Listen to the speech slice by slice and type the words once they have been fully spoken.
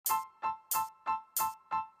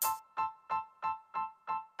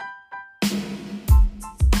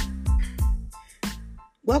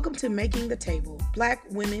Welcome to Making the Table, Black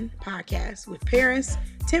Women Podcast with parents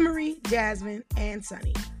Timory, Jasmine, and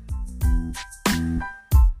Sunny.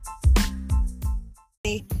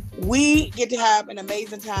 We get to have an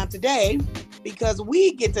amazing time today because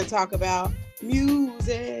we get to talk about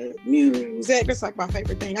music. It's like my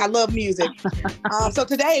favorite thing. I love music. So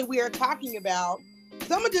today we are talking about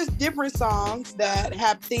some of just different songs that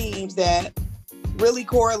have themes that really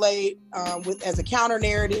correlate with as a counter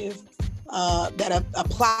narrative that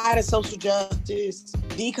apply to social justice,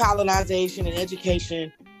 decolonization, and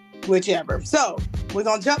education, whichever. So we're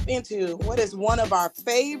going to jump into what is one of our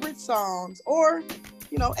favorite songs, or,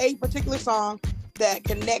 a particular song that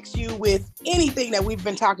connects you with anything that we've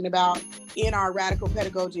been talking about in our Radical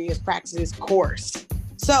Pedagogy as Praxis course.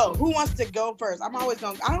 So who wants to go first? I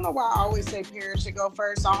don't know why I always say parents should go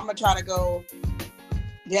first, so I'm going to try to go.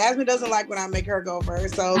 Jasmine doesn't like when I make her go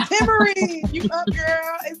first. So, Timory, you up,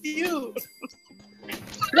 girl. It's you.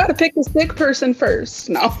 You got to pick the sick person first.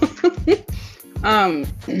 No.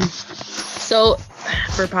 So,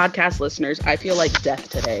 for podcast listeners, I feel like death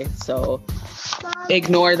today. So,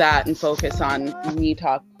 ignore that and focus on me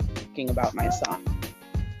talking about my song.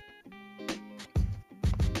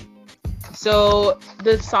 So,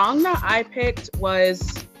 the song that I picked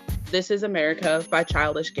was This Is America by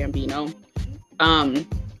Childish Gambino.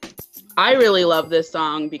 I really love this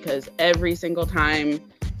song because every single time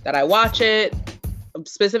that I watch it,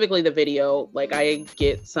 specifically the video, like I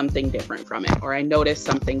get something different from it, or I notice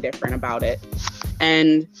something different about it.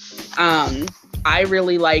 And I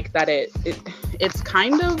really like that it's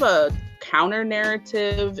kind of a counter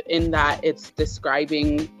narrative in that it's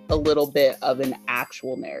describing a little bit of an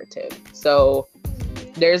actual narrative. So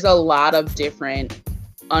there's a lot of different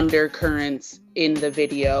undercurrents in the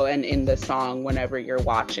video and in the song whenever you're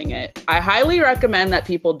watching it. I highly recommend that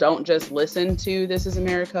people don't just listen to This Is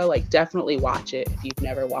America, like definitely watch it if you've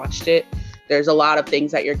never watched it. There's a lot of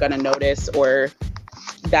things that you're going to notice or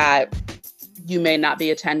that you may not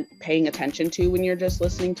be paying attention to when you're just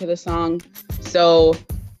listening to the song. So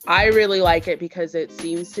I really like it because it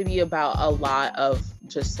seems to be about a lot of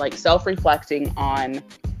just like self-reflecting on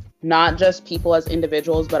not just people as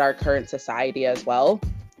individuals, but our current society as well.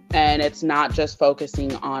 And it's not just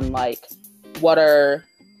focusing on like, what are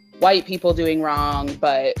white people doing wrong,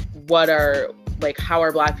 but how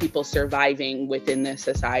are Black people surviving within this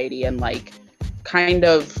society, and like kind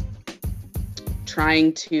of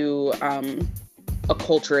trying to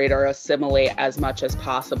acculturate or assimilate as much as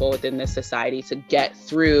possible within this society to get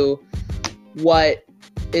through what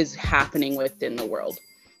is happening within the world.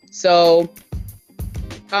 So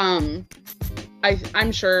I'm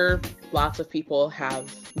sure lots of people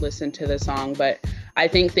have listened to the song, but I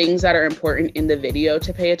think things that are important in the video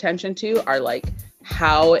to pay attention to are like,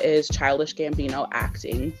 how is Childish Gambino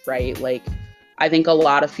acting, right? Like, I think a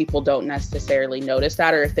lot of people don't necessarily notice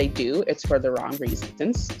that, or if they do, it's for the wrong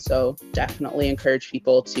reasons. So definitely encourage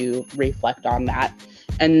people to reflect on that.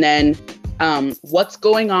 And then what's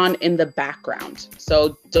going on in the background.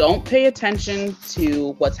 So don't pay attention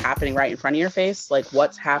to what's happening right in front of your face, like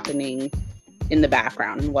what's happening in the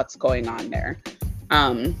background and what's going on there.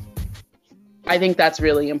 I think that's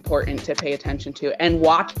really important to pay attention to, and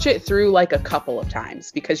watch it through like a couple of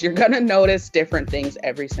times because you're going to notice different things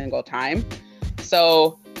every single time.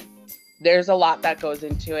 So there's a lot that goes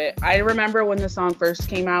into it. I remember when the song first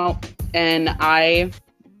came out and I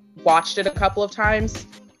watched it a couple of times.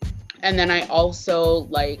 And then I also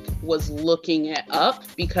like was looking it up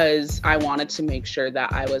because I wanted to make sure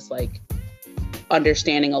that I was like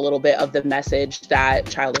understanding a little bit of the message that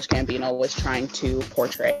Childish Gambino was trying to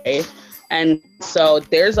portray. And so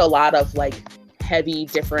there's a lot of like heavy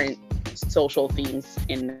different social themes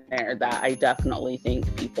in there that I definitely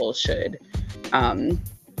think people should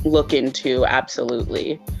look into,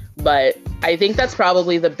 absolutely. But I think that's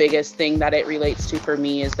probably the biggest thing that it relates to for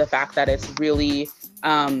me is the fact that it's really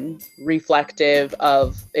reflective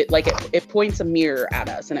of it. Like it points a mirror at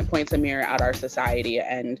us, and it points a mirror at our society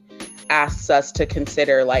and asks us to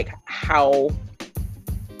consider like how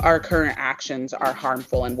our current actions are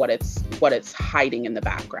harmful and what it's hiding in the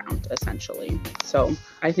background, essentially. So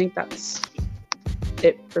I think that's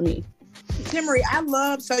it for me. Timory,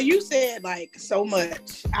 so you said like so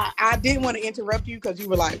much. I didn't want to interrupt you because you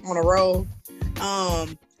were like on a roll.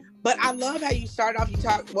 But I love how you started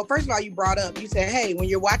off. Well, first of all, you said, hey, when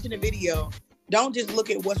you're watching a video, don't just look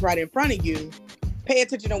at what's right in front of you. Pay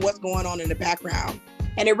attention to what's going on in the background.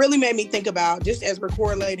 And it really made me think about, just as we're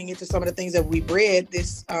correlating into some of the things that we've read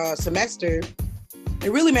this semester,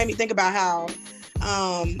 it really made me think about how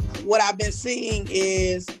what I've been seeing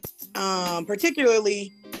is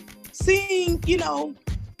particularly seeing,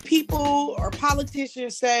 people or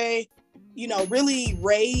politicians say, you know, really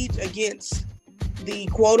rage against the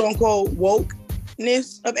quote unquote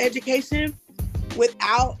wokeness of education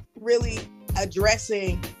without really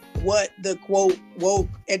addressing what the quote woke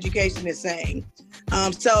education is saying.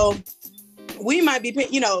 So we might be,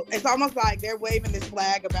 you know, it's almost like they're waving this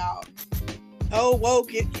flag about, oh,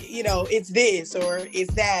 woke, you know, it's this or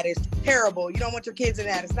it's that, it's terrible. You don't want your kids in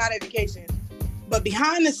that. It's not education. But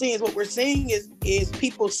behind the scenes, what we're seeing is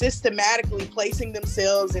people systematically placing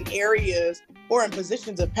themselves in areas or in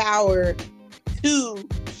positions of power to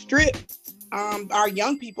strip our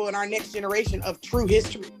young people and our next generation of true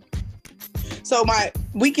history. So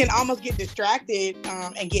we can almost get distracted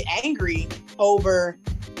and get angry over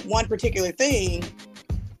one particular thing,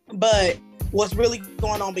 but what's really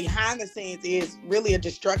going on behind the scenes is really a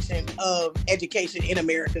destruction of education in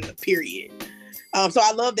America, period. So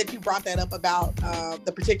I love that you brought that up about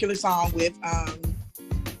the particular song with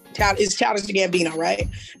Childish Gambino, right?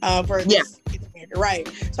 Right.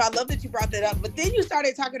 So I love that you brought that up. But then you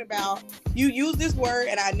started talking about, you used this word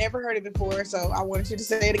and I never heard it before, so I wanted you to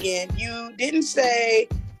say it again. You didn't say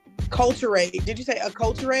acculturate. Did you say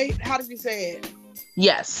acculturate? How did you say it?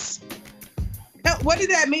 Yes. What did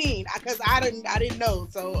that mean? Because I didn't know.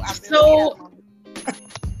 So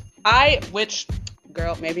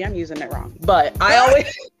girl, maybe I'm using it wrong, but I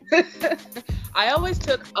always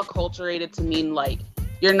took acculturated to mean like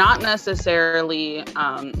you're not necessarily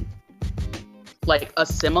like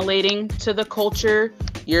assimilating to the culture.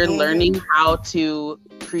 You're learning how to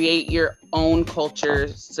create your own culture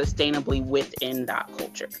sustainably within that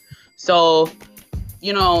culture. So,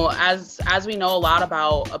 you know, as we know a lot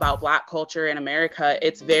about Black culture in America,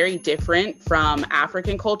 it's very different from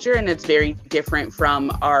African culture, and it's very different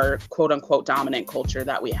from our quote unquote dominant culture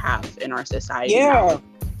that we have in our society. Yeah. Now.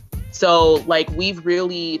 So like we've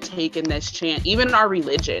really taken this chance, even our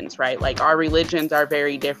religions, right? Like our religions are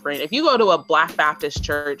very different. If you go to a Black Baptist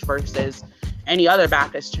church versus any other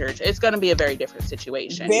Baptist church, it's going to be a very different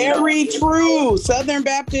situation. Very true. Southern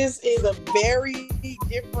Baptist is a very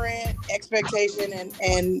different expectation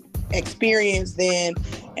and experience than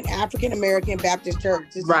an African American Baptist church.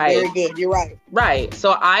 This is very good. You're right. Right.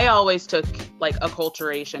 So I always took like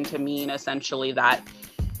acculturation to mean essentially that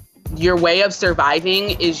your way of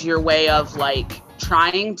surviving is your way of like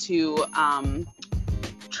trying to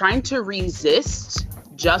resist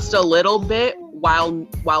just a little bit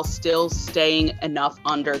while still staying enough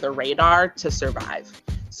under the radar to survive.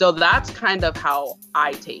 So that's kind of how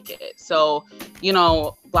I take it. So, you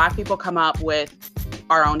know, Black people come up with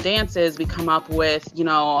our own dances. We come up with, you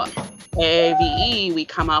know, AAVE. We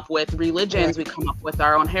come up with religions. We come up with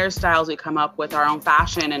our own hairstyles. We come up with our own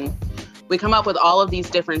fashion. And we come up with all of these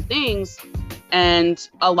different things. And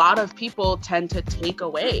a lot of people tend to take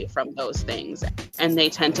away from those things, and they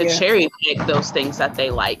tend to cherry pick those things that they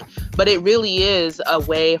like. But it really is a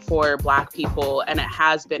way for Black people, and it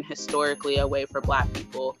has been historically a way for Black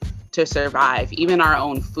people to survive. Even our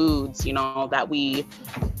own foods, you know, that we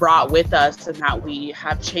brought with us and that we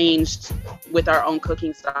have changed with our own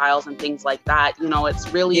cooking styles and things like that. You know,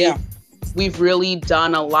 it's really, we've really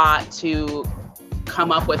done a lot to come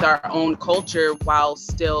up with our own culture while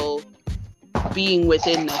still being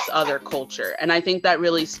within this other culture. And I think that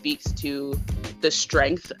really speaks to the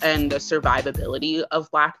strength and the survivability of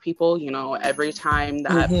Black people. You know, every time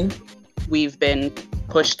that we've been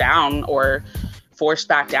pushed down or forced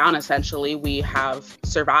back down, essentially, we have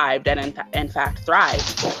survived and in fact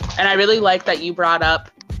thrived. And I really like that you brought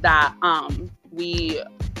up that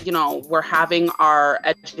we're having our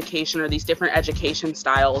education, or these different education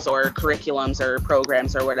styles or curriculums or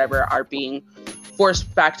programs or whatever are being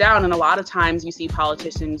forced back down. And a lot of times you see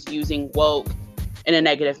politicians using woke in a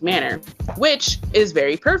negative manner, which is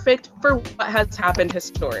very perfect for what has happened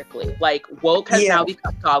historically. Like woke has now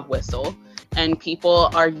become dog whistle, and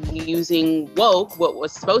people are using woke, what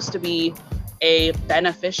was supposed to be a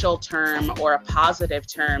beneficial term or a positive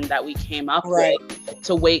term that we came up with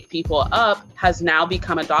to wake people up, has now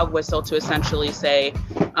become a dog whistle to essentially say,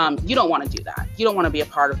 you don't want to do that. You don't want to be a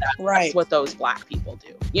part of that. That's what those Black people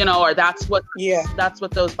do, you know, or that's what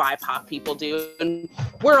those BIPOC people do. And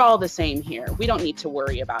we're all the same here. We don't need to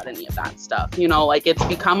worry about any of that stuff. You know, like it's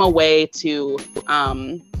become a way to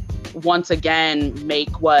once again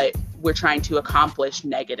make what we're trying to accomplish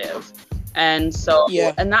negative. And so,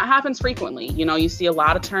 and that happens frequently. You know, you see a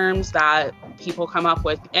lot of terms that people come up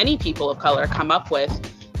with, any people of color come up with,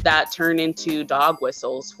 that turn into dog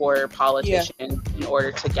whistles for politicians in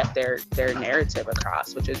order to get their narrative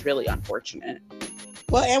across, which is really unfortunate.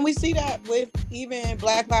 Well, and we see that with even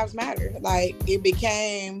Black Lives Matter. Like it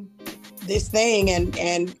became this thing,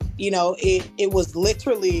 and it was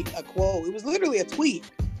literally a quote. It was literally a tweet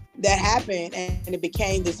that happened, and it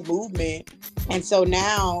became this movement. And so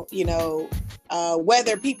now,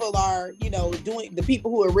 whether people are, doing, the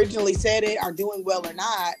people who originally said it are doing well or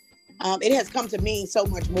not, it has come to mean so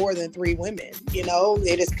much more than three women.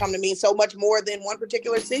 It has come to mean so much more than one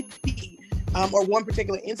particular city or one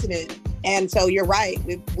particular incident. And so you're right.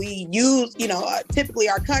 We use, typically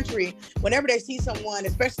our country, whenever they see someone,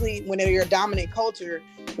 especially when you're a dominant culture,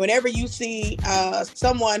 whenever you see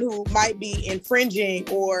someone who might be infringing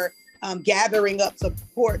or gathering up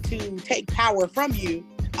support to take power from you,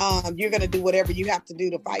 you're going to do whatever you have to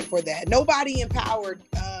do to fight for that. Nobody empowered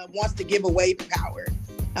wants to give away power.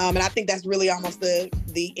 And I think that's really almost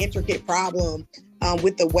the intricate problem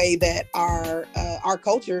with the way that our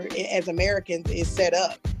culture as Americans is set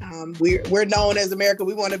up. We're known as America.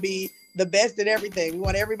 We want to be the best at everything. We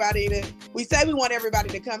want everybody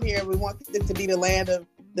to come here. We want it to be the land of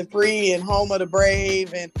the free and home of the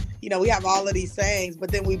brave. And, we have all of these sayings,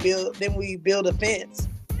 but then we build a fence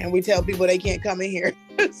and we tell people they can't come in here.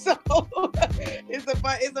 So it's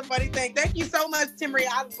a funny thing. Thank you so much, Timmerie.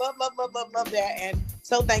 I love that. And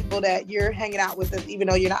so thankful that you're hanging out with us, even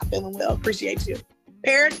though you're not feeling well. Appreciate you.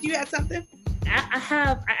 Paris, you had something?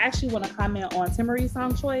 I actually want to comment on Timmerie's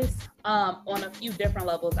song choice on a few different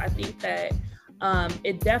levels. I think that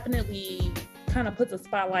it definitely kind of puts a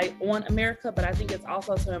spotlight on America, but I think it's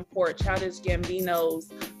also to import Childish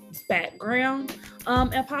Gambino's background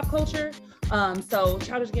in pop culture. So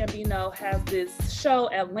Childish Gambino has this show,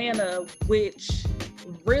 Atlanta, which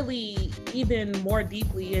really even more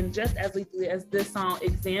deeply and just as deeply as this song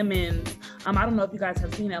examines, I don't know if you guys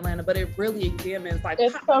have seen Atlanta, but it really examines like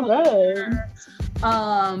it's so good.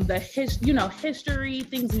 The history,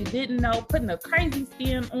 things we didn't know, putting a crazy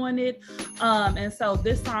spin on it. And so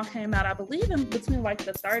this song came out, I believe, in between like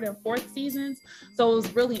the third and fourth seasons. So it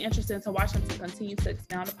was really interesting to watch him to continue to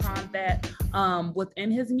expound upon that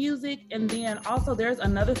within his music. And then also there's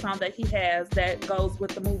another song that he has that goes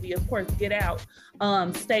with the movie, of course, Get Out,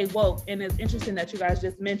 Stay Woke. And it's interesting that you guys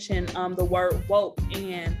just mentioned the word woke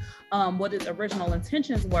and what its original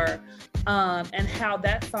intentions were, and how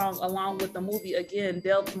that song, along with the movie, again,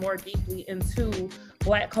 delves more deeply into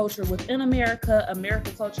Black culture within America,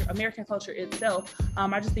 American culture itself.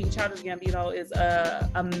 I just think Childish Gambino is an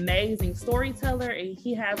amazing storyteller, and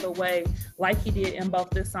he has a way, like he did in both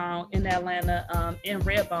this song in Atlanta, in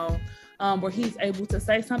Redbone, where he's able to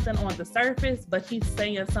say something on the surface, but he's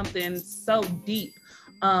saying something so deep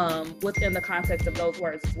within the context of those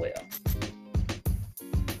words as well.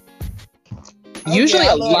 Usually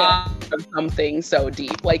a lot of something so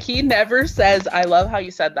deep. Like, he never says, I love how you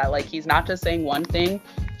said that. Like, he's not just saying one thing.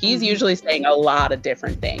 He's usually saying a lot of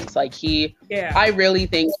different things. Like, I really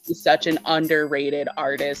think he's such an underrated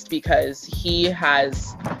artist because he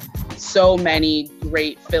has so many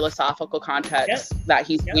great philosophical contexts that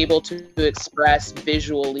he's able to express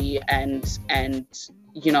visually and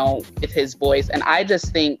with his voice. And I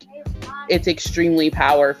just think it's extremely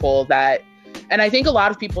powerful and I think a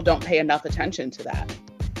lot of people don't pay enough attention to that.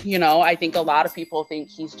 I think a lot of people think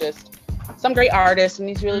he's just some great artist and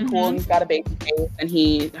he's really cool and he's got a baby face and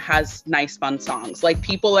he has nice, fun songs. Like,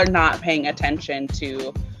 people are not paying attention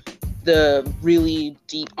to the really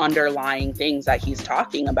deep underlying things that he's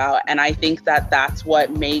talking about. And I think that that's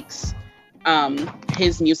what makes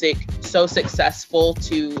his music so successful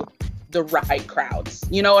to the right crowds.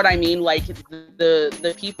 You know what I mean? Like,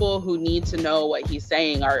 the people who need to know what he's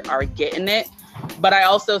saying are getting it. But I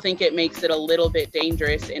also think it makes it a little bit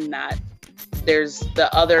dangerous in that there's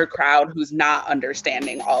the other crowd who's not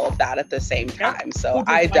understanding all of that at the same time. So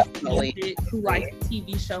I definitely who like a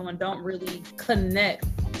TV show and don't really connect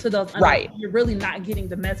to those. Right. You're really not getting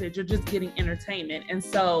the message. You're just getting entertainment. And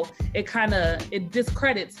so it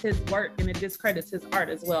discredits his work and it discredits his art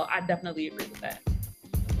as well. I definitely agree with that.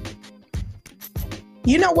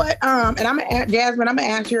 You know what? And Jasmine, I'm gonna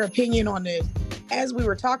ask your opinion on this. As we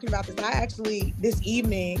were talking about this, I actually this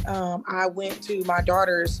evening I went to my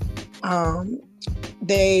daughter's. We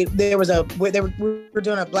were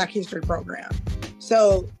doing a Black History program.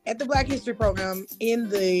 So at the Black History program, in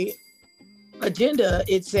the agenda,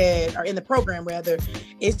 it said, or in the program rather,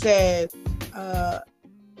 it said,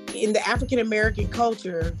 in the African American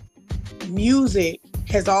culture, music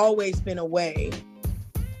has always been a way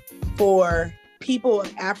for people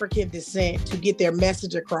of African descent to get their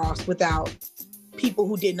message across without people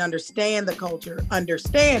who didn't understand the culture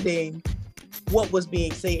understanding what was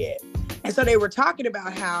being said. And so they were talking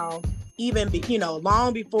about how even,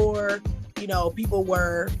 long before, people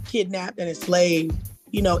were kidnapped and enslaved,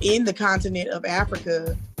 in the continent of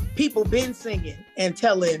Africa, people been singing and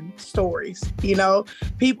telling stories. You know,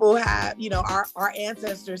 people have, you know, our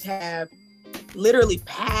ancestors have literally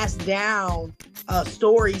passed down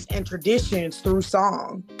stories and traditions through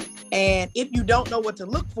song. And if you don't know what to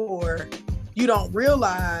look for, you don't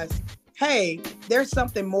realize, hey, there's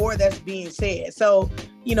something more that's being said. So,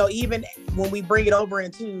 you know, even when we bring it over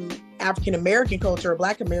into African American culture or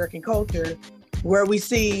Black American culture, where we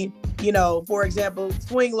see, you know, for example,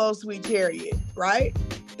 Swing Low, Sweet Chariot, right?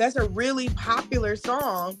 That's a really popular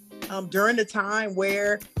song during the time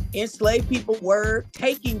where enslaved people were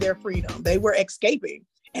taking their freedom. They were escaping.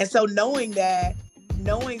 And so knowing that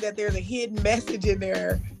there's a hidden message in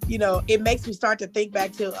there, you know, it makes me start to think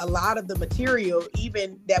back to a lot of the material,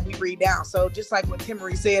 even that we read down. So just like what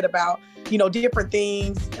Timory said about, you know, different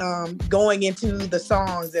things going into the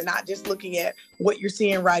songs and not just looking at what you're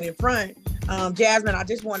seeing right in front. Jasmine, I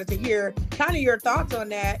just wanted to hear kind of your thoughts on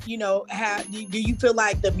that. You know, do you feel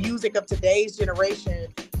like the music of today's generation,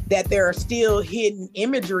 that there are still hidden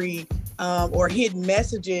imagery or hidden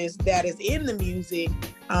messages that is in the music,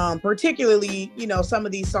 particularly, you know, some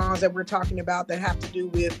of these songs that we're talking about that have to do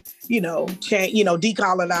with, you know,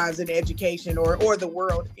 decolonizing education or the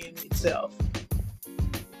world in itself?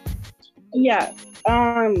 Yes.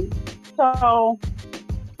 So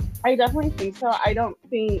I definitely think so. I don't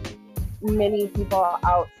think many people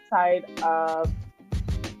outside of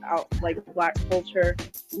like Black culture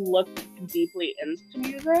look deeply into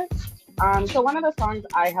music. So one of the songs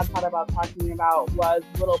I had thought about talking about was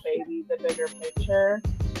Little Baby, The Bigger Picture.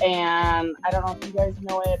 And I don't know if you guys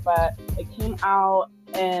know it, but it came out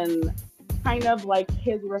in kind of like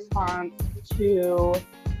his response to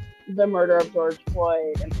the murder of George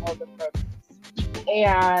Floyd and all the protests.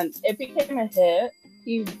 And it became a hit.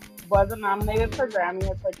 He wasn't nominated for Grammy.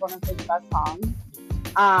 It's like one of his best songs.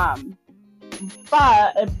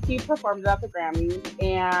 But he performed it at the Grammys,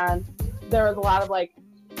 and there was a lot of like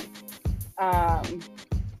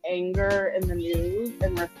anger in the news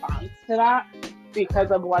in response to that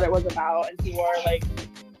because of what it was about. And he wore like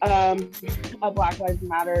a Black Lives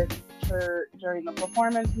Matter shirt during the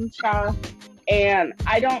performance and stuff. And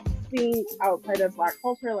I don't think outside of Black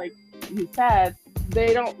culture, like you said,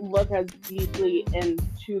 they don't look as deeply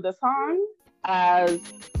into the song as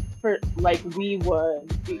for like we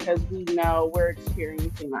would, because we know we're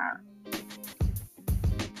experiencing that.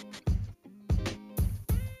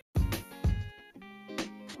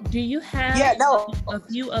 Do you have a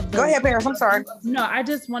few of the... Go ahead, Paris. I'm sorry. No, I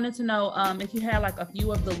just wanted to know if you had like a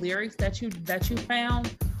few of the lyrics that you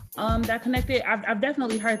found that connected. I've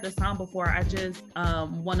definitely heard the song before. I just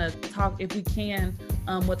want to talk, if we can,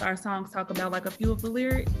 with our songs, talk about like a few of the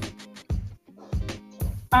lyrics.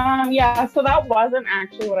 Yeah, so that wasn't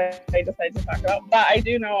actually what I decided to talk about, but I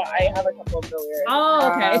do know I have a couple of the lyrics.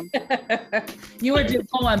 Oh, okay. You were just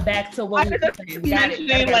going back to what we were saying.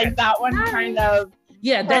 Mentioning like that one kind of.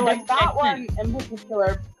 Yeah, that one in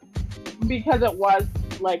particular, because it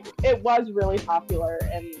was really popular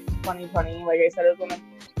in 2020. Like I said, it was one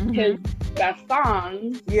of his best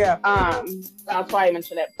songs. Yeah. That's why I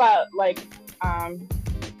mentioned it. But like,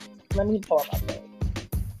 let me pull up it.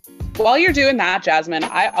 While you're doing that, Jasmine,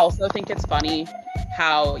 I also think it's funny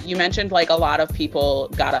how you mentioned like a lot of people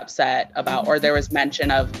got upset about, or there was mention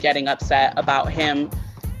of getting upset about him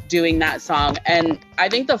doing that song. And I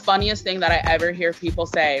think the funniest thing that I ever hear people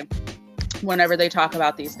say whenever they talk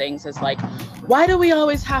about these things is like, why do we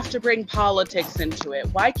always have to bring politics into it?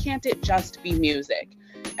 Why can't it just be music?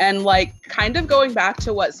 And like, kind of going back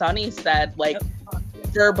to what Sunny said, like,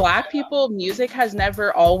 for Black people, music has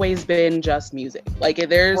never always been just music. Like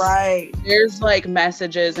there's like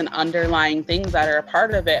messages and underlying things that are a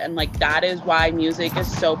part of it. And like, that is why music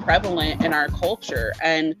is so prevalent in our culture.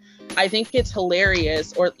 And I think it's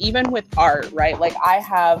hilarious, or even with art, right? Like I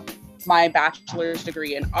have my bachelor's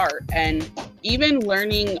degree in art, and even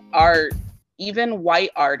learning art, even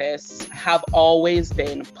white artists have always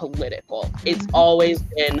been political. It's always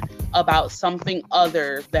been about something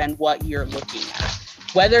other than what you're looking at.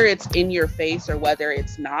 Whether it's in your face or whether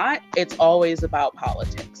it's not, it's always about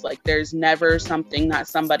politics. Like there's never something that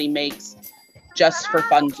somebody makes just for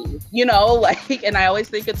funsies, you know, like, and I always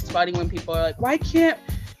think it's funny when people are like,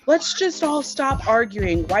 let's just all stop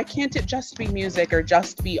arguing. Why can't it just be music or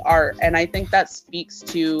just be art? And I think that speaks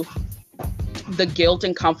to the guilt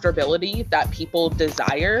and comfortability that people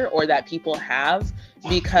desire or that people have,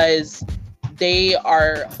 because they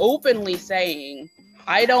are openly saying,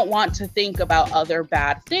 I don't want to think about other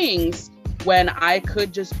bad things when I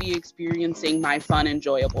could just be experiencing my fun,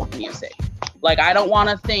 enjoyable music. Like, I don't want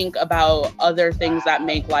to think about other things that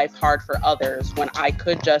make life hard for others when I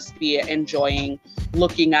could just be enjoying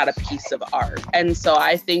looking at a piece of art. And so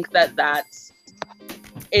I think that that's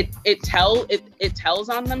it tells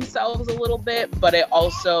on themselves a little bit, but it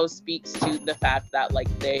also speaks to the fact that like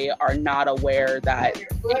they are not aware that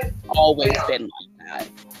it's always been like that.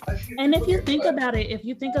 And if you think about it, if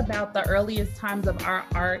you think about the earliest times of our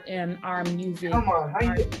art and our music, our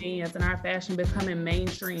dance and our fashion becoming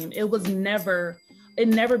mainstream, it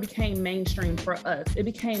never became mainstream for us. It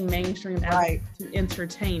became mainstream as to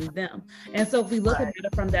entertain them. And so if we look at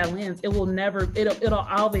it from that lens, it'll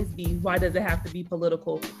always be, why does it have to be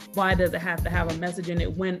political? Why does it have to have a message in it?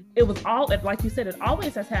 When it was all, like you said, it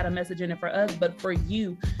always has had a message in it for us, but for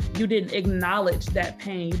you didn't acknowledge that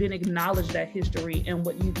pain. You didn't acknowledge that history and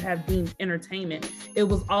what you have deemed entertainment. It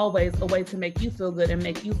was always a way to make you feel good and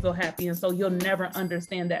make you feel happy. And so you'll never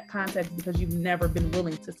understand that context because you've never been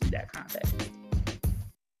willing to see that context.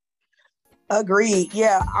 Agreed.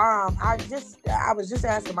 Yeah. I was just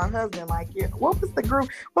asking my husband, like, what was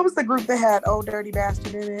the group that had Old Dirty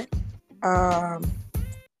Bastard in it? My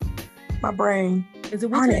brain. Is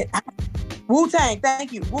it Wu-Tang? Wu-Tang.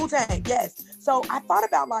 Thank you. Wu-Tang. Yes. So I thought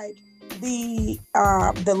about like the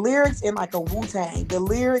lyrics in like a Wu-Tang, the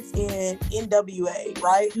lyrics in NWA,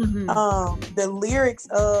 right? Mm-hmm. The lyrics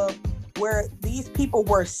of where these people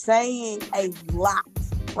were saying a lot,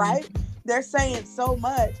 right? Mm-hmm. They're saying so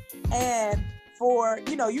much. And for,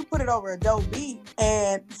 you put it over a dope beat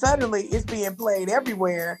and suddenly it's being played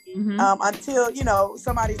everywhere. Mm-hmm. Until,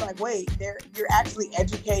 somebody's like, wait, you're actually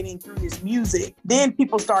educating through this music. Then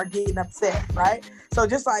people start getting upset, right? So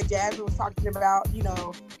just like Jasmine was talking about,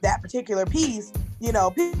 that particular piece,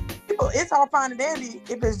 people, it's all fine and dandy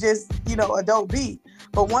if it's just, a dope beat.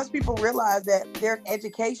 But once people realize that there's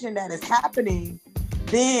education that is happening,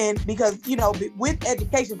 then because, with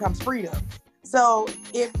education comes freedom. So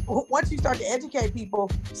once you start to educate people,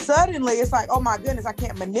 suddenly it's like, oh my goodness, I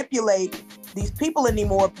can't manipulate these people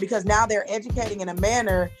anymore because now they're educating in a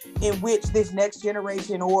manner in which this next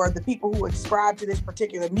generation or the people who ascribe to this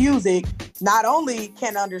particular music not only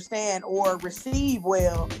can understand or receive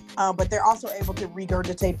well, but they're also able to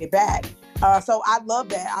regurgitate it back. So I love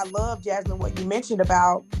that. I love, Jasmine, what you mentioned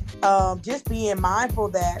about just being mindful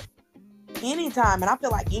that anytime, and I feel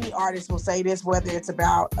like any artist will say this, whether it's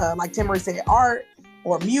about, like Timmery said, art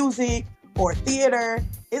or music or theater,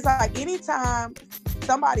 it's like anytime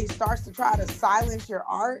somebody starts to try to silence your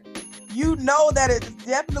art, that it's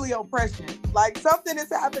definitely oppression. Like something is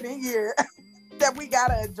happening here that we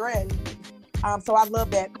gotta address. So I love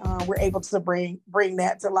that we're able to bring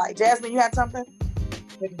that to light. Jasmine, you had something?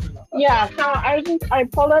 Yeah, so I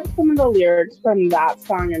pulled up some of the lyrics from that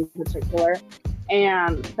song in particular.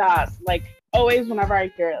 And that, like, always whenever I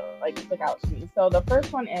hear it, like, stick out to me. So the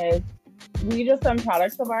first one is, we just some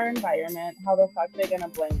products of our environment. How the fuck they gonna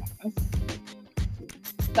blame us?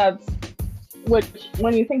 That's, which,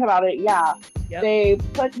 when you think about it, yeah. Yep. They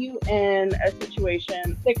put you in a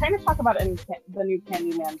situation, they kind of talk about it in the new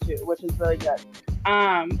Candyman too, which is really good.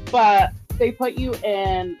 But they put you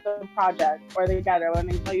in the project or the ghetto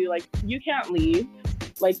and they tell you, like, you can't leave.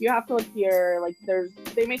 Like, you have to live here. Like,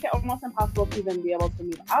 they make it almost impossible to even be able to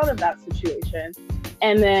move out of that situation.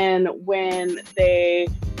 And then when they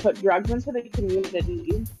put drugs into the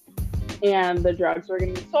community and the drugs were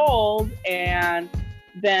getting sold and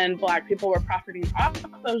then Black people were profiting off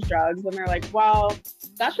those drugs, and they're like, well,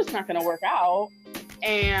 that's just not going to work out.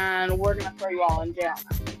 And we're going to throw you all in jail.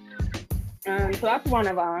 And so that's one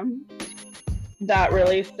of them that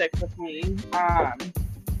really sticks with me.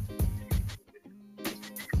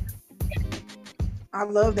 I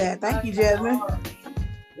love that. Thank you, Jasmine.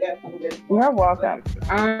 You're welcome.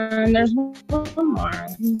 There's one more.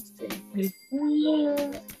 Let me see.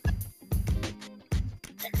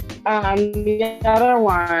 The other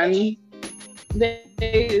one,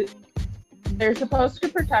 they're supposed to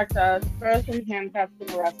protect us, throw us in handcuffs and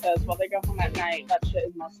arrest us while they go home at night. That shit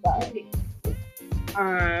is messed up.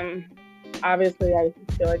 Obviously, I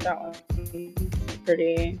feel like that one's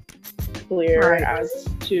pretty clear as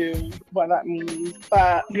to what that means,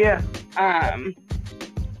 but yeah,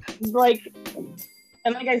 like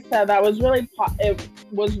I said, that was really it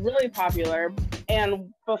was really popular.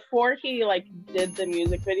 And before he like did the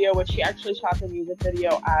music video, which he actually shot the music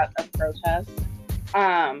video at a protest,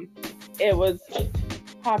 it was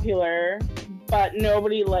popular, but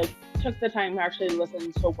nobody like took the time to actually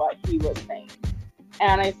listen to what he was saying.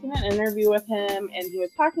 And I seen an interview with him, and he was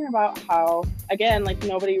talking about how, again, like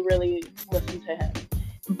nobody really listened to him,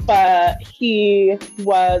 but he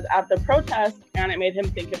was at the protest, and it made him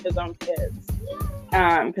think of his own kids,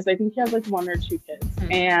 because I think he has like 1 or 2 kids,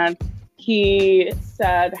 and he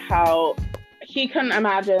said how he couldn't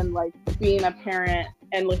imagine like being a parent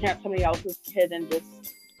and looking at somebody else's kid and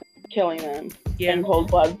just killing them in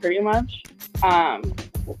cold blood, pretty much.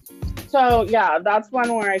 So yeah, that's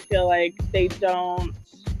one where I feel like they don't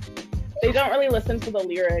really listen to the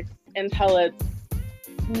lyrics until it's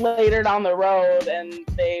later down the road and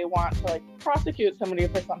they want to like prosecute somebody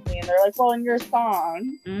for something, and they're like, well, in your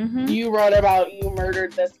song you wrote about you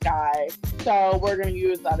murdered this guy, so we're going to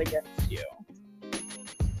use that against you.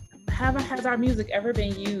 Has our music ever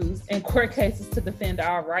been used in court cases to defend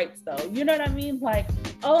our rights, though? You know what I mean? Like,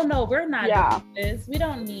 oh no, we're not doing this. We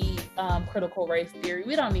don't need critical race theory.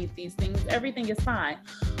 We don't need these things. Everything is fine.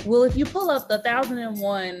 Well, if you pull up the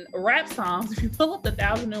 1001 rap songs, if you pull up the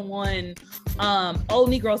 1001 old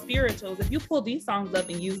Negro spirituals, if you pull these songs up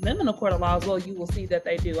and use them in a court of law as well, you will see that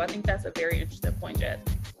they do. I think that's a very interesting point, Jazz.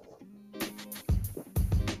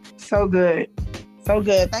 So good. So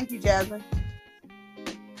good. Thank you, Jasmine.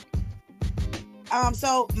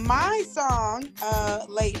 So my song,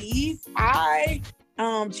 ladies, I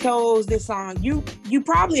chose this song. You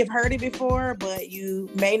probably have heard it before, but you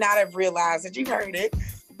may not have realized that you've heard it.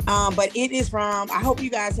 But it is from, I hope you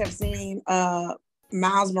guys have seen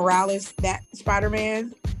Miles Morales, that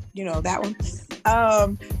Spider-Man, you know, that one.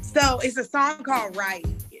 So it's a song called Riot.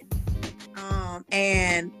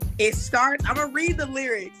 And it starts, I'm gonna read the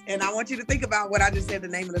lyrics and I want you to think about what I just said the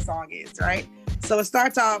name of the song is, right? So it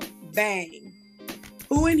starts off, bang.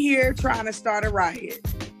 Who in here trying to start a riot?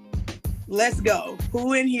 Let's go.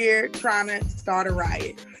 Who in here trying to start a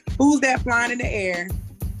riot? Who's that flying in the air?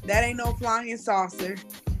 That ain't no flying saucer.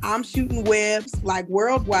 I'm shooting webs like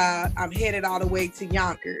worldwide. I'm headed all the way to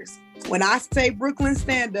Yonkers. When I say Brooklyn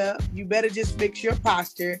stand up, you better just fix your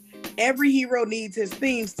posture. Every hero needs his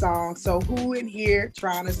theme song. So who in here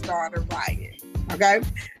trying to start a riot? Okay.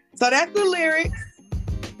 So that's the lyrics.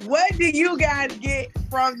 What do you guys get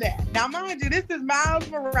from that? Now, mind you, this is Miles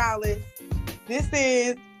Morales. This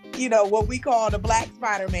is, you know, what we call the Black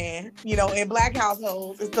Spider-Man. You know, in Black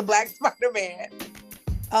households, it's the Black Spider-Man.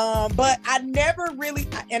 But I never really,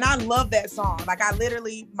 and I love that song. Like, I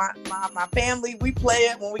literally, my family, we play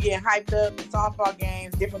it when we get hyped up, softball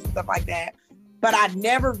games, different stuff like that. But I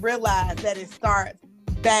never realized that it starts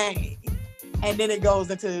bang, and then it goes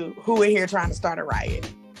into who in here trying to start a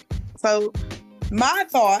riot. So my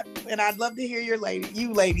thought, and I'd love to hear you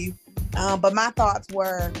ladies, but my thoughts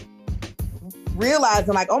were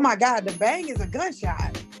realizing like, oh my God, the bang is a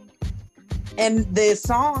gunshot. And the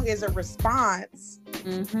song is a response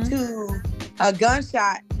to a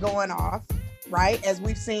gunshot going off, right? As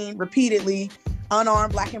we've seen repeatedly,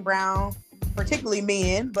 unarmed Black and brown, particularly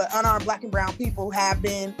men, but unarmed Black and brown people have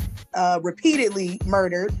been repeatedly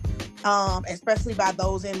murdered, especially by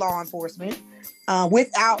those in law enforcement,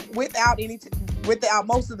 without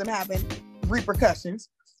most of them having repercussions.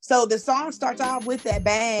 So the song starts off with that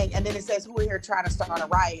bang, and then it says, "Who are here trying to start a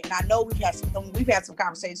riot?" And I know we've had some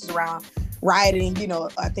conversations around rioting. You know,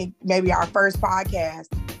 I think maybe our first podcast.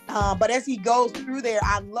 But as he goes through there,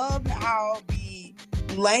 I love how the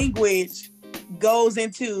language goes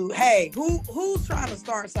into, "Hey, who's trying to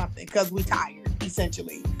start something? Because we tired,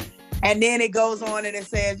 essentially." And then it goes on and it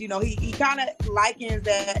says, you know, he kind of likens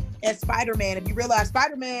that as Spider-Man. If you realize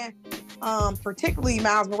Spider-Man, particularly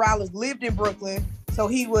Miles Morales, lived in Brooklyn. So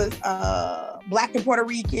he was Black and Puerto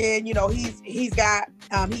Rican. You know, he's a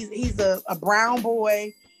brown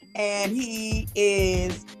boy, and he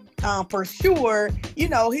is for sure, you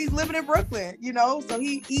know, he's living in Brooklyn, you know, so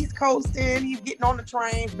he East Coasting, he's getting on the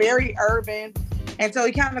train, very urban. And so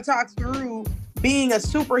he kind of talks through being a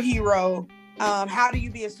superhero. How do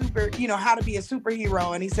you be how to be a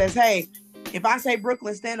superhero? And he says, hey, if I say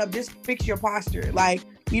Brooklyn, stand up, just fix your posture. Like,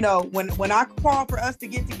 you know, when I call for us to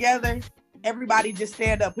get together, everybody just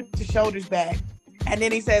stand up, put your shoulders back. And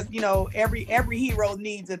then he says, you know, every hero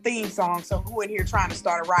needs a theme song. So who in here trying to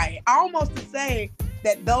start a riot? Almost to say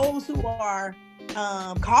that those who are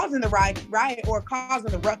causing the riot or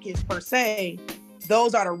causing the ruckus per se,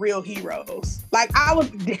 those are the real heroes. Like, I was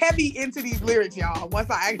heavy into these lyrics, y'all. Once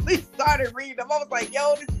I actually started reading them, I was like,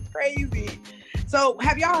 yo, this is crazy. So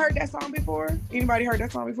have y'all heard that song before? Anybody heard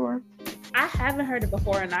that song before? I haven't heard it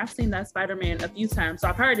before, and I've seen that Spider-Man a few times. So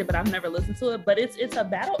I've heard it, but I've never listened to it. But it's a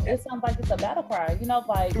battle. It sounds like it's a battle cry, you know,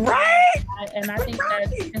 like right. I think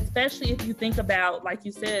that, especially if you think about, like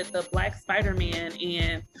you said, the Black Spider-Man,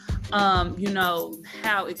 and you know,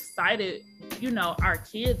 how excited, you know, our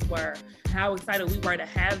kids were, how excited we were to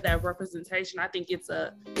have that representation. I think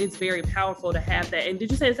it's very powerful to have that. And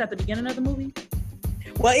did you say it's at the beginning of the movie?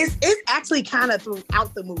 Well, it's actually kind of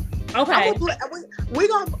throughout the movie. Okay. We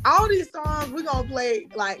gonna all these songs we're gonna play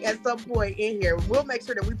like at some point in here. We'll make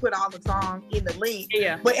sure that we put all the songs in the link.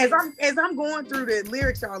 Yeah. But as I'm going through the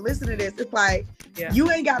lyrics, y'all listen to this. It's like, Yeah.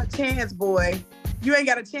 You ain't got a chance, boy. You ain't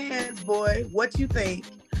got a chance, boy. What you think?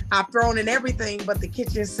 I've thrown in everything but the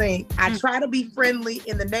kitchen sink. I try to be friendly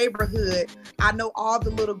in the neighborhood. I know all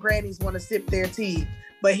the little grannies want to sip their tea.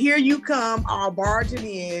 But here you come, all barging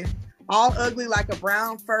in, all ugly like a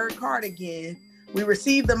brown fur cardigan. We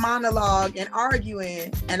received the monologue and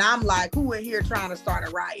arguing, and I'm like, who in here trying to start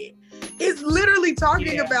a riot? It's literally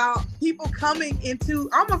talking about people coming into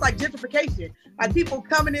almost like gentrification. Like people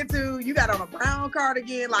coming into, you got on a brown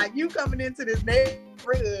cardigan, like you coming into this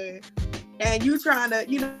neighborhood and you trying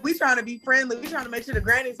to, we trying to be friendly. We trying to make sure the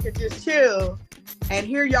grannies can just chill. And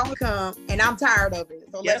here y'all come, and I'm tired of it.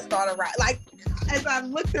 So let's start a riot. Like, as I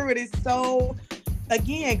look through it, it's so,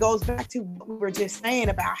 again, goes back to what we were just saying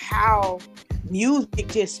about how music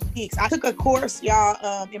just speaks. I took a course,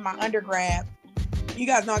 y'all, in my undergrad. You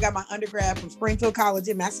guys know I got my undergrad from Springfield College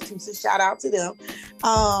in Massachusetts. Shout out to them.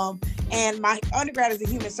 And my undergrad is in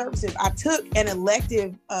human services. I took an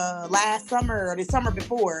elective last summer or the summer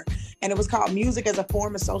before, and it was called Music as a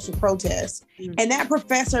Form of Social Protest. And that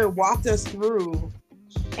professor walked us through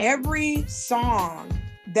every song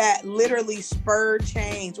that literally spurred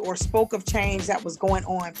change or spoke of change that was going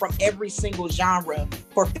on from every single genre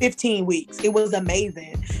for 15 weeks. It was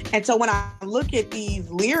amazing. And so when I look at these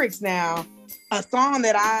lyrics now, a song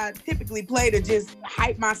that I typically play to just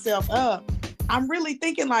hype myself up, I'm really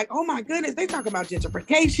thinking like, oh my goodness, they talk about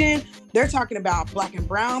gentrification. They're talking about Black and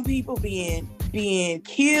brown people being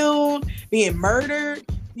killed, being murdered,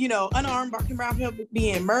 unarmed Black and brown people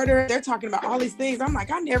being murdered. They're talking about all these things. I'm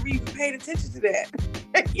like, I never even paid attention to that.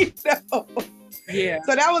 Yeah.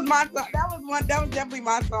 So that was definitely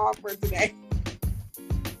my song for today.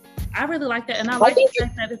 I really like that, and I like the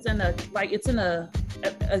fact that it's in a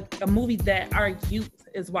movie that our youth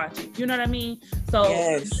is watching. You know what I mean? So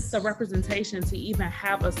it's a representation to even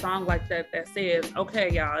have a song like that says,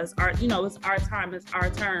 "Okay, y'all, it's our time, it's our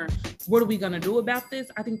turn. What are we gonna do about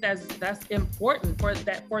this?" I think that's important for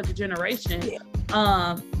the generation.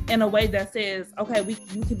 Yeah. In a way that says, "Okay, we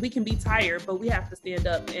can be tired, but we have to stand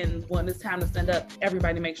up. And when it's time to stand up,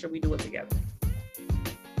 everybody make sure we do it together."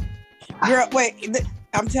 Girl, wait.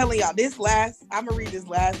 I'm telling y'all, I'm gonna read this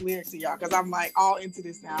last lyric to y'all because I'm like all into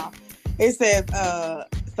this now. It says,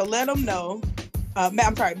 so let them know,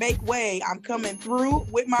 make way, I'm coming through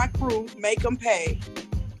with my crew, make them pay.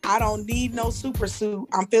 I don't need no super suit,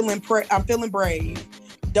 I'm feeling brave.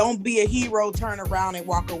 Don't be a hero, turn around and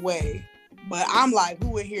walk away. But I'm like,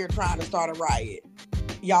 who in here trying to start a riot?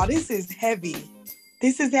 Y'all, this is heavy.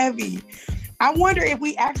 I wonder if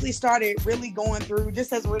we actually started really going through,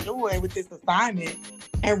 just as we're doing with this assignment,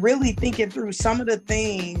 and really thinking through some of the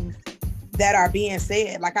things that are being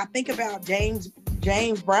said. Like I think about James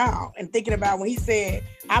Brown and thinking about when he said,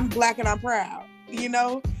 "I'm Black and I'm proud."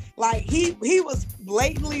 Like he was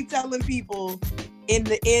blatantly telling people in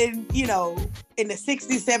the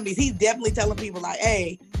 60s, 70s, he's definitely telling people like,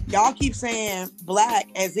 hey, y'all keep saying Black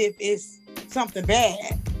as if it's something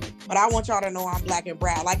bad. But I want y'all to know I'm Black and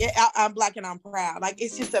proud. Like I'm Black and I'm proud. Like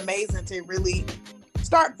it's just amazing to really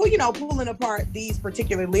start, pulling apart these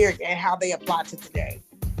particular lyrics and how they apply to today.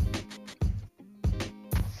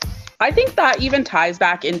 I think that even ties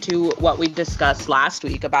back into what we discussed last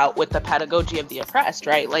week about with the pedagogy of the oppressed,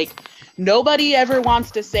 right? Like nobody ever wants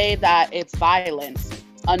to say that it's violence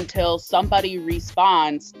until somebody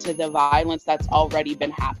responds to the violence that's already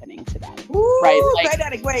been happening to them. Ooh, right? Say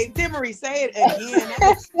that again. Timory, say it again.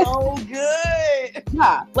 That's so good.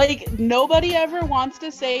 Yeah. Like nobody ever wants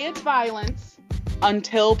to say it's violence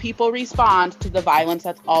until people respond to the violence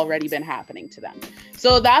that's already been happening to them.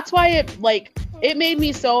 So that's why it made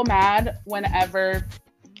me so mad whenever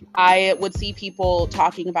I would see people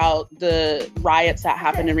talking about the riots that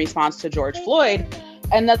happened in response to George Floyd,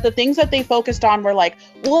 and that the things that they focused on were like,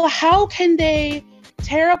 well, how can they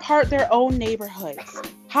tear apart their own neighborhoods?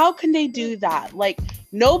 How can they do that? Like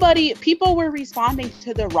people were responding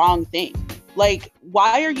to the wrong thing. Like,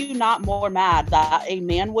 why are you not more mad that a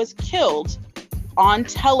man was killed on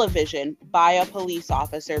television by a police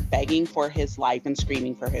officer begging for his life and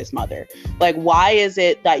screaming for his mother? Like, why is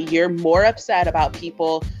it that you're more upset about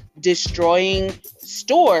people destroying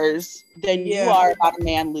stores than you are about a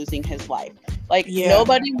man losing his life? Like,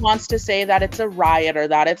 nobody wants to say that it's a riot or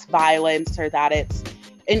that it's violence or that it's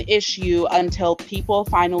an issue until people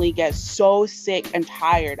finally get so sick and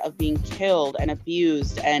tired of being killed and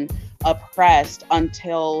abused and oppressed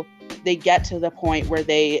until they get to the point where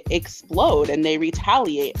they explode and they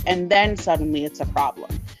retaliate, and then suddenly it's a problem.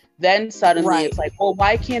 then suddenly Right. it's like, well,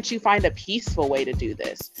 why can't you find a peaceful way to do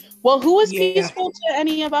this? Well, who was peaceful to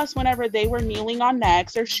any of us whenever they were kneeling on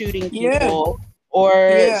necks or shooting people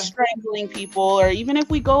or strangling people, or even if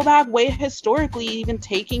we go back way historically, even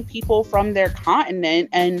taking people from their continent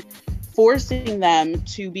and forcing them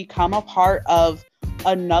to become a part of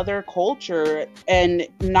another culture, and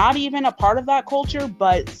not even a part of that culture,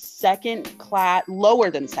 but second class, lower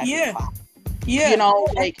than second class. You know,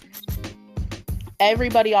 like,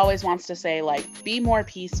 everybody always wants to say, like, be more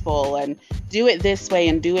peaceful and do it this way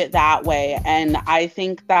and do it that way. And I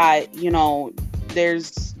think that, you know,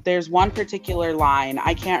 there's one particular line,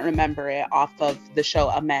 I can't remember it, off of the show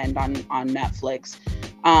Amend on Netflix.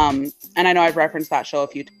 And I know I've referenced that show a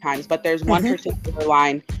few times, but there's one particular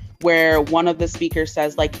line where one of the speakers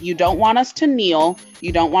says, like, you don't want us to kneel,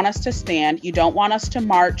 you don't want us to stand, you don't want us to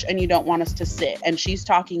march, and you don't want us to sit. And she's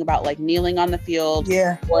talking about, like, kneeling on the field,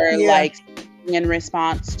 or like in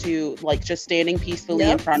response to, like, just standing peacefully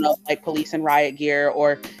in front of, like, police and riot gear,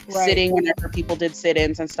 or sitting whenever people did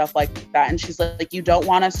sit-ins and stuff like that. And she's like, you don't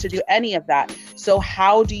want us to do any of that. So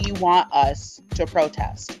how do you want us to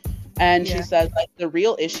protest? And she says, like, the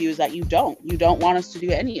real issue is that you don't want us to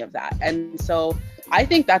do any of that. And so I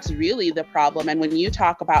think that's really the problem. And when you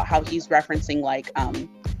talk about how he's referencing, like,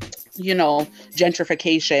 you know,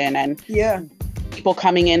 gentrification and people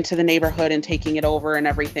coming into the neighborhood and taking it over and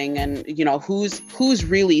everything, and, you know, who's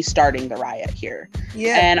really starting the riot here.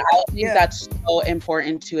 And I think that's so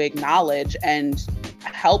important to acknowledge and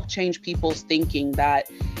help change people's thinking, that,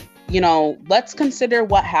 you know, let's consider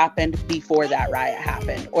what happened before that riot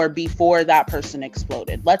happened, or before that person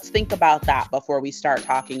exploded. Let's think about that before we start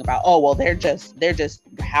talking about, oh, well, they're just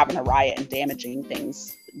having a riot and damaging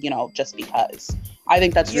things, you know, just because. I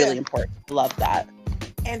think that's really important. Love that.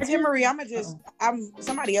 And Timmery,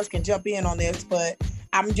 somebody else can jump in on this, but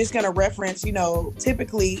I'm just going to reference, you know,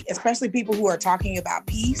 typically, especially people who are talking about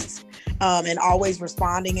peace, and always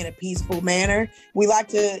responding in a peaceful manner. We like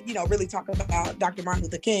to, you know, really talk about Dr. Martin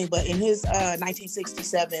Luther King, but in his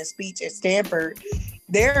 1967 speech at Stanford,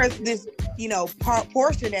 there's this, you know,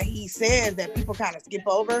 portion that he says that people kind of skip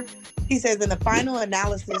over. He says, in the final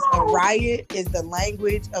analysis, a riot is the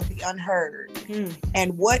language of the unheard.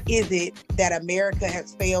 And what is it that America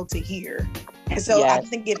has failed to hear? And so I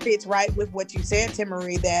think it fits right with what you said,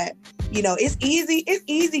 Timmery, that, you know, it's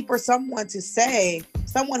easy for someone to say,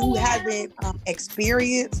 someone who hasn't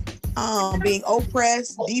experienced being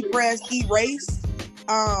oppressed, depressed, erased,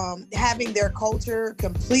 having their culture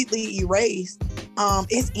completely erased.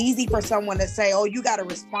 It's easy for someone to say, oh, you got to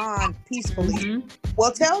respond peacefully.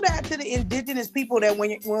 Well, tell that to the indigenous people that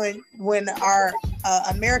when our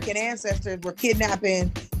American ancestors were kidnapping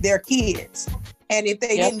their kids, and if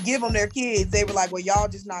they didn't give them their kids, they were like, well, y'all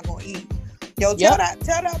just not gonna eat. Yo, tell that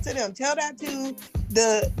to them. Tell that to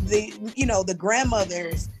the you know, the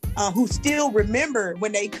grandmothers who still remember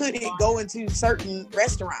when they couldn't go into certain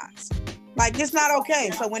restaurants. Like, it's not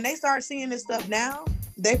okay. So when they start seeing this stuff now,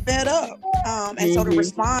 they fed up. And so the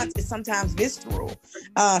response is sometimes visceral.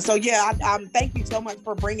 So yeah, I thank you so much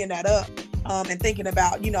for bringing that up, and thinking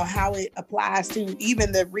about, you know, how it applies to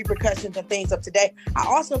even the repercussions of things of today. I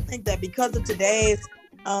also think that because of today's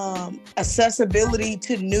accessibility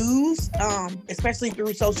to news, especially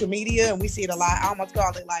through social media, and we see it a lot. I almost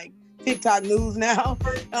call it like TikTok news now.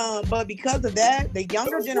 But because of that, the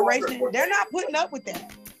younger generation, they're not putting up with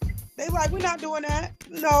that. They like, we're not doing that.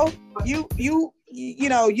 No, you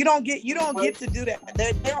know, you don't get to do that.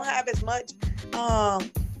 They don't have as much,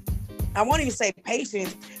 I won't even say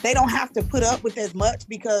patience. They don't have to put up with as much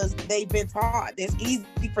because they've been taught. It's easy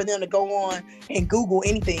for them to go on and Google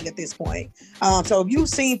anything at this point. So if you've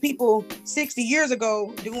seen people 60 years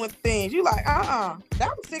ago doing things, you're like, that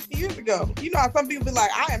was 60 years ago. You know how some people be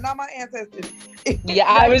like, I am not my ancestors. Yeah,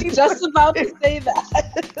 I was just about to say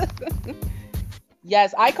that.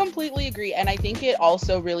 Yes, I completely agree. And I think it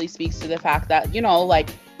also really speaks to the fact that, you know, like,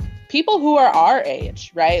 people who are our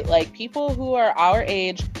age, right? Like, people who are our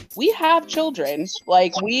age, we have children.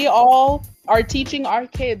 Like, we all are teaching our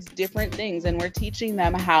kids different things, and we're teaching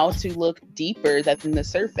them how to look deeper than the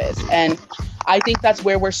surface. And I think that's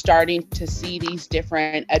where we're starting to see these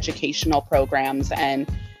different educational programs, and,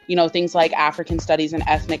 you know, things like African studies and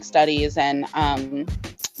ethnic studies, and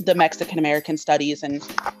the Mexican American studies and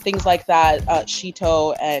things like that,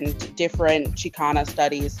 Shito and different Chicana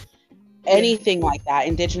studies, anything like that,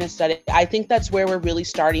 indigenous studies. I think that's where we're really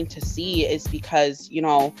starting to see, is because, you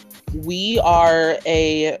know, we are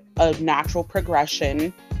a natural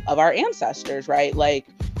progression of our ancestors, right? Like,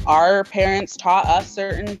 our parents taught us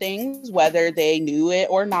certain things, whether they knew it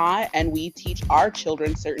or not, and we teach our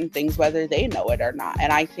children certain things, whether they know it or not.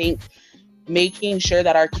 And I think making sure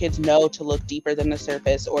that our kids know to look deeper than the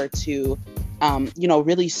surface, or to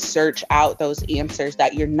really search out those answers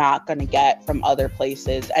that you're not going to get from other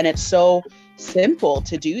places. And it's so simple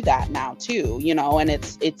to do that now too, and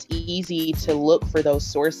it's easy to look for those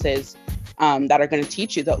sources that are going to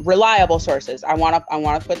teach you, the reliable sources. I want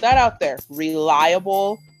to put that out there.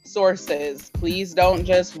 Reliable sources. Please don't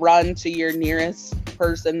just run to your nearest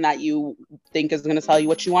person that you think is going to tell you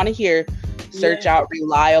what you want to hear. Search out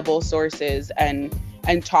reliable sources and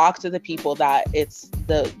talk to the people that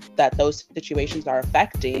that those situations are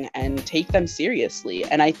affecting, and take them seriously.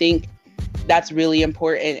 And I think that's really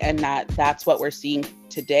important, and that's what we're seeing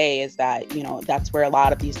today, is that that's where a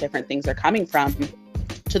lot of these different things are coming from,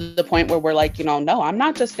 to the point where we're like, no, I'm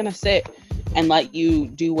not just gonna sit and let you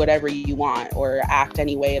do whatever you want or act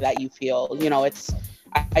any way that you feel.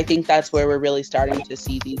 I think that's where we're really starting to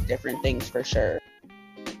see these different things for sure.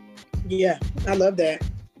 Yeah, I love that.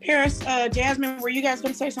 Paris, Jasmine, were you guys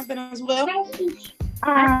going to say something as well?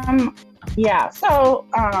 Yeah. So,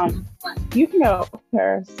 you can go,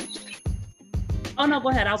 Paris. Oh no, go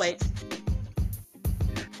ahead. I'll wait.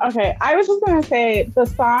 Okay, I was just going to say the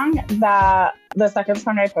second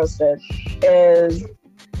song I posted is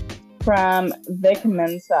from Vic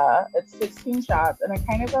Mensa. It's 16 Shots, and it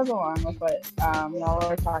kind of goes along with what y'all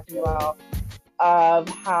were talking about, of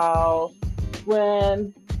how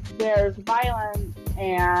when there's violence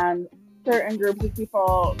and certain groups of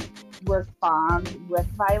people respond with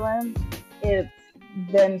violence, it's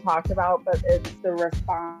been talked about, but it's the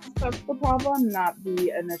response that's the problem, not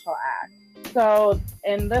the initial act. So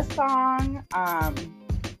in this song,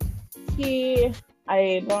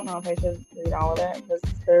 I don't know if I should read all of it because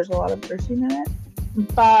there's a lot of cursing in it,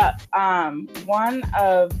 but one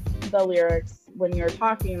of the lyrics when you're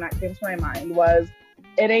talking that came to my mind was,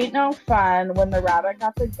 "It ain't no fun when the rabbit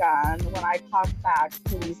got the gun. When I talk back,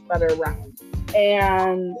 police better run."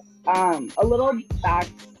 And a little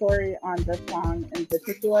backstory on this song in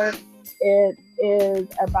particular, it is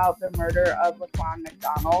about the murder of Laquan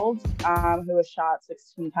McDonald, who was shot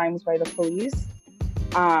 16 times by the police.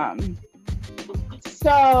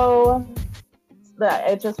 So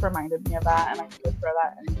it just reminded me of that, and I can just throw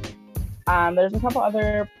that in. There's a couple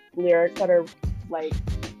other lyrics that are like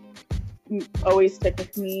always stick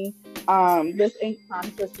with me. This ain't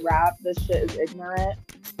conscious rap, this shit is ignorant.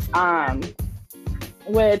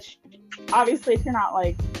 Which obviously, if you're not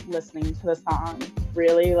like listening to the song,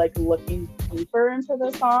 really like looking deeper into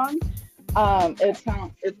the song, it's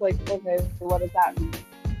like, okay, what does that mean?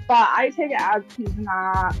 But I take it as he's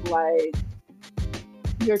not like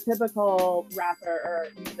your typical rapper or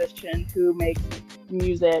musician who makes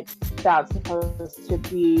music that's supposed to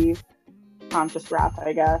be conscious rap,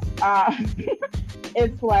 I guess.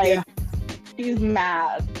 It's like he's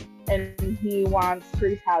mad and he wants to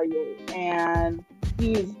retaliate, and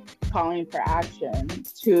he's calling for action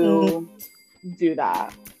to do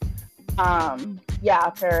that.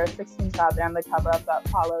 For 16 Shots and the cover-up that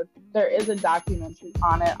followed, there is a documentary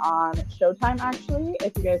on it on Showtime, actually.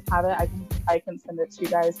 If you guys have it, I can send it to you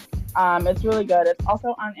guys. It's really good. It's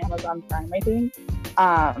also on Amazon Prime, I think.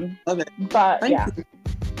 Okay. But Thank you.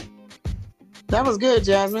 That was good,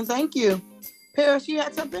 Jasmine. Thank you. Paris, you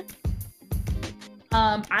had something?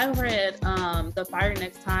 I read The Fire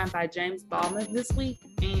Next Time by James Baldwin this week,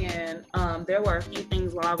 and there were a few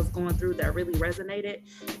things while I was going through that really resonated.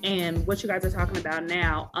 And what you guys are talking about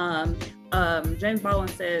now, James Baldwin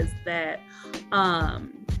says that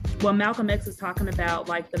when Malcolm X is talking about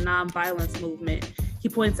like the nonviolence movement, he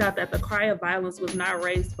points out that the cry of violence was not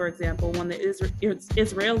raised, for example, when the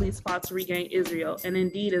Israelis fought to regain Israel, and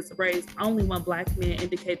indeed is raised only when Black men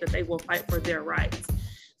indicate that they will fight for their rights.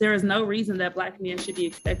 There is no reason that Black men should be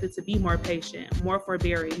expected to be more patient, more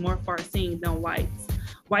forbearing, more far-seeing than whites.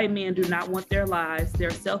 White men do not want their lives, their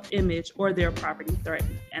self-image, or their property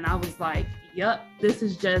threatened. And I was like, yep, this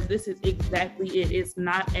is exactly it. It's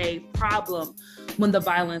not a problem when the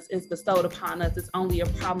violence is bestowed upon us. It's only a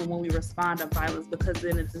problem when we respond to violence, because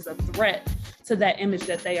then it is a threat to that image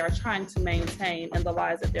that they are trying to maintain and the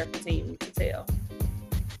lies that they're continuing to tell.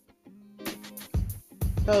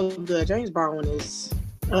 Oh, good. James Baldwin is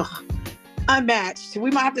unmatched. We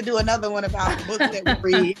might have to do another one about books that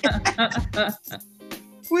we read.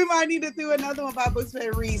 We might need to do another one about books that we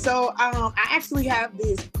read. So I actually have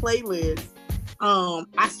this playlist.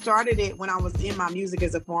 I started it when I was in my music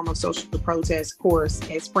as a form of social protest course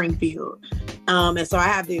at Springfield. And so I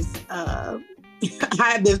have this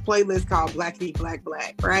playlist called Black Feet, Black,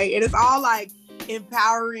 Black, right? And it's all like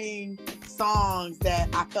empowering songs that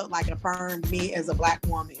I felt like affirmed me as a Black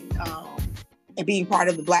woman, and being part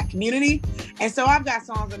of the Black community. And so I've got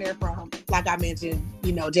songs in there from like I mentioned,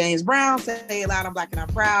 James Brown, Say It Loud, I'm Black and I'm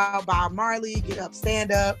Proud, Bob Marley, Get Up,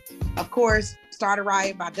 Stand Up. Of course, Start a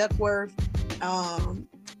Riot by Duckworth.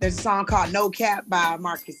 There's a song called No Cap by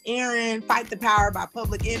Marcus Aaron, Fight the Power by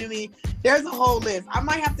Public Enemy. There's a whole list. I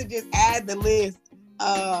might have to just add the list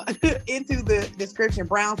into the description.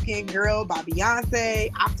 Brown Skin Girl by Beyonce,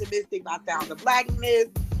 Optimistic by Sounds of Blackness,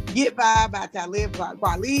 Get By by Talib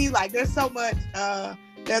Kweli. Like, there's so much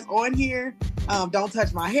that's on here. Don't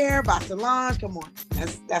Touch My Hair by Solange. Come on,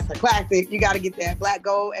 that's a classic. You got to get that. Black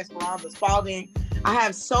Gold, Esperanza Spalding. I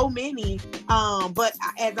have so many, but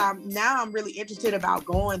I'm really interested about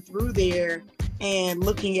going through there and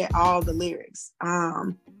looking at all the lyrics.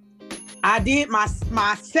 I did my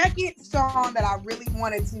second song that I really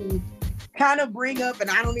wanted to kind of bring up, and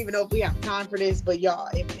I don't even know if we have time for this, but y'all,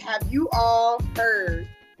 have you all heard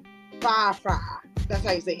Fi Fi? That's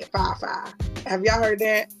how you say it, Fi Fi. Have y'all heard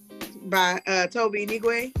that by Toby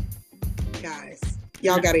Nigwe? Guys,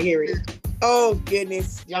 y'all gotta hear it. Oh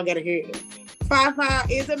goodness, y'all gotta hear it. Fi Fi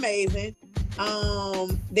is amazing.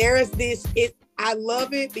 There is this. I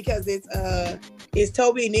love it because it's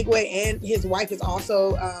Toby Nigwe and his wife is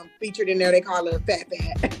also featured in there. They call her Fat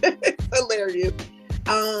Fat. It's hilarious.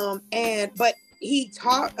 But he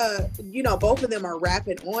talked. Both of them are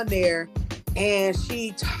rapping on there, and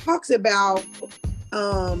she talks about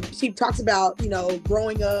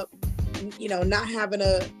growing up, not having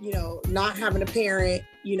a parent,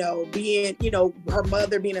 being, her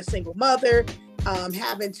mother being a single mother,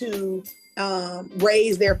 having to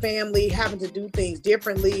raise their family, having to do things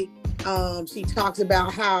differently. She talks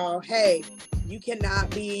about how, hey, you cannot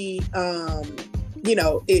be,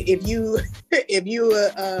 if you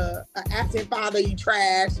an absent father, you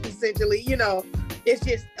trash, essentially. It's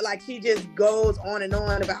just like she just goes on and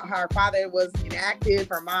on about how her father was inactive,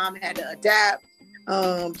 her mom had to adapt.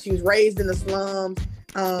 She was raised in the slums,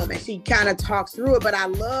 and she kind of talks through it. But I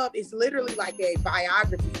love, it's literally like a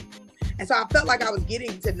biography. And so I felt like I was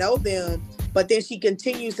getting to know them, but then she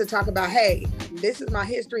continues to talk about, hey, this is my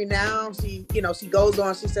history now. She goes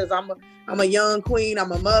on, she says, I'm a young queen,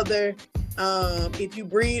 I'm a mother. If you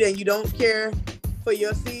breed and you don't care for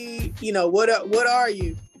your seed, what are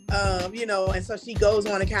you? And so she goes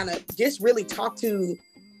on and kind of just really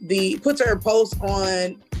puts her post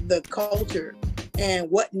on the culture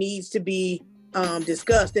and what needs to be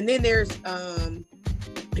discussed. And then there's,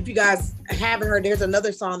 if you guys haven't heard, there's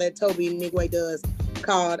another song that Toby Nigwe does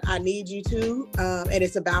called I Need You To, and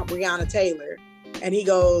it's about Breonna Taylor. And he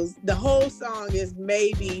goes, the whole song is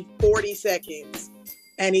maybe 40 seconds.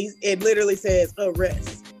 And it literally says,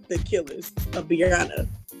 arrest the killers of Breonna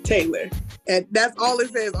Taylor. And that's all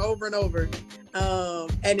it says over and over.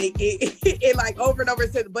 And it like over and over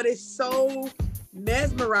says, but it's so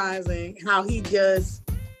mesmerizing how he just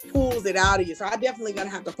pulls it out of you. So I'm definitely gonna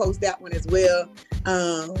have to post that one as well.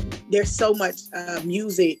 There's so much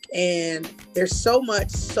music and there's so much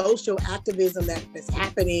social activism that is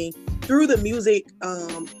happening through the music.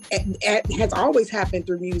 It has always happened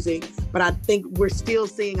through music, but I think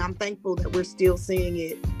I'm thankful that we're still seeing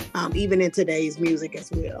it even in today's music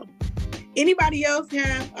as well. Anybody else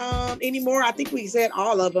have any more? I think we said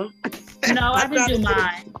all of them. No, I didn't do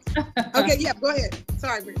mine. Okay, yeah, go ahead.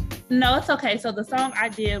 Sorry, Brittany. No, it's okay. So the song I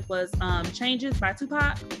did was Changes by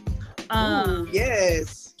Tupac. Ooh,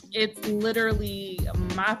 yes. It's literally,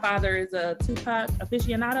 my father is a Tupac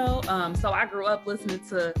aficionado. So I grew up listening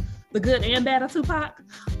to the good and bad of Tupac.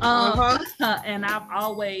 And I've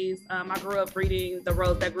always, I grew up reading The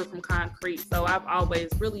Rose That Grew from Concrete. So I've always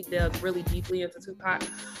really delved really deeply into Tupac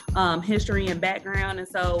history and background. And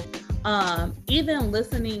so even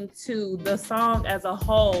listening to the song as a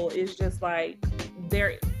whole is just like,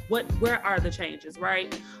 where are the changes,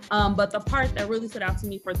 right? But the part that really stood out to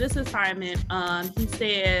me for this assignment, he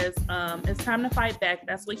says, it's time to fight back.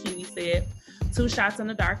 That's what Huey said. 2 shots in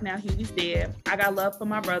the dark, now Huey's dead. I got love for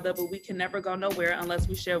my brother, but we can never go nowhere unless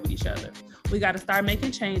we share with each other. We got to start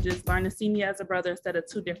making changes, learn to see me as a brother instead of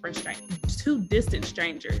two distant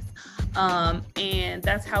strangers. And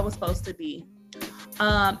that's how it's supposed to be.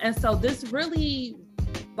 And so this really,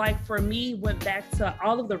 like for me, went back to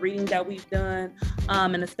all of the reading that we've done,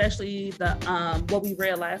 and especially the what we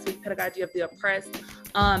read last week, Pedagogy of the Oppressed,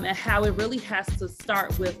 and how it really has to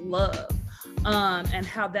start with love, and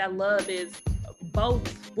how that love is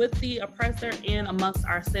both with the oppressor and amongst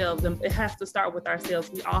ourselves. And it has to start with ourselves.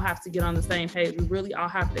 We all have to get on the same page. We really all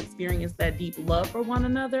have to experience that deep love for one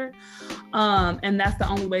another. And that's the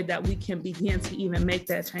only way that we can begin to even make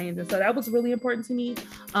that change. And so that was really important to me.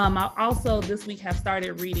 I also this week have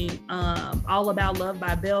started reading All About Love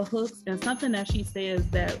by Bell Hooks, and something that she says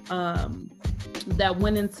that that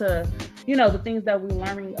went into the things that we're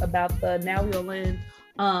learning about the Now We Lynn,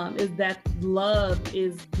 is that love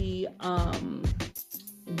is the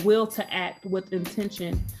will to act with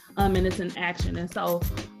intention, and it's an action. And so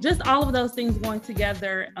just all of those things going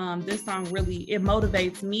together, this song really, it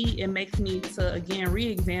motivates me. It makes me to, again,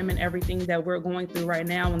 re-examine everything that we're going through right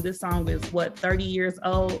now. And this song is 30 years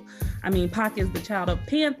old. I mean, Pac is the child of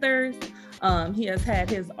Panthers. He had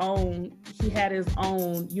his own,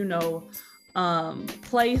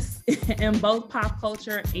 place in both pop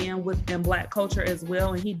culture and within Black culture as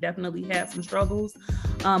well. And he definitely had some struggles,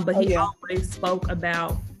 but he always spoke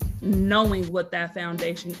about knowing what that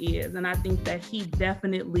foundation is. And I think that he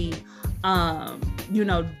definitely,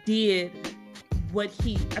 did what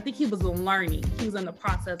I think he was learning. He was in the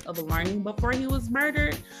process of learning before he was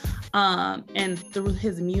murdered. And through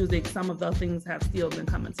his music, some of those things have still been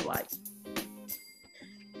coming to light.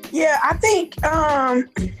 Yeah, I think, I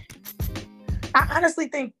honestly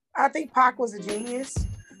think Pac was a genius.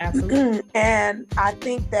 Absolutely. And I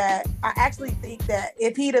actually think that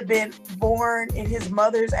if he'd have been born in his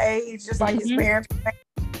mother's age, just like his parents,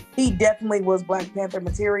 he definitely was Black Panther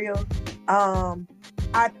material. I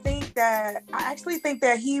actually think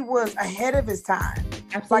that he was ahead of his time.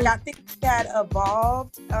 Absolutely. Like, I think he had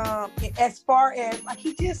evolved as far as, like,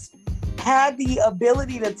 he just had the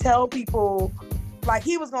ability to tell people, like,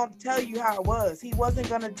 he was going to tell you how it was. He wasn't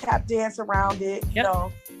going to tap dance around it, you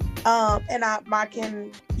know. And I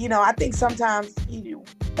think sometimes,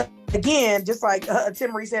 again, just like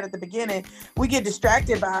Tim Marie said at the beginning, we get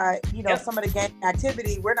distracted by, some of the gang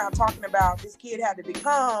activity. We're not talking about this kid had to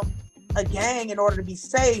become a gang in order to be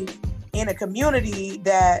safe in a community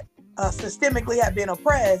that systemically had been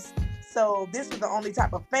oppressed. So this was the only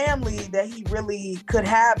type of family that he really could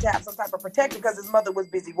have to have some type of protection, because his mother was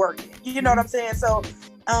busy working. You know what I'm saying? So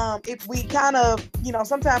if we kind of,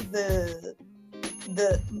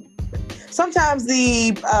 sometimes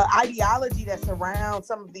the ideology that surrounds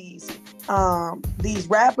some of these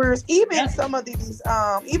rappers, even some of these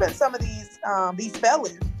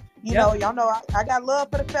felons, y'all know I got love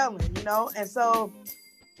for the felon, and so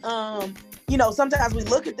sometimes we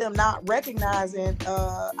look at them not recognizing.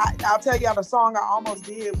 I'll tell y'all, the song I almost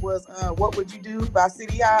did was "What Would You Do" by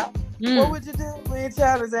City High. What would you do when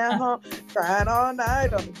child is at home crying all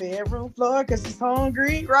night on the bedroom floor because she's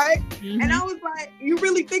hungry, right? And I was like, you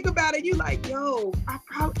really think about it, you like, yo,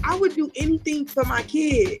 I would do anything for my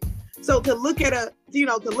kid. So to look at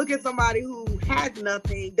somebody who has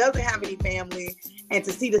nothing, doesn't have any family, and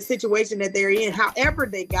to see the situation that they're in, however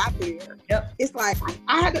they got there, it's like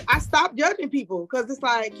I stopped judging people, because it's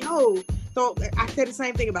like, yo. So I say the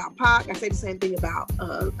same thing about Pac. I say the same thing about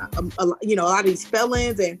a lot of these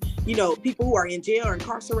felons and people who are in jail or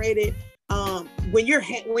incarcerated. When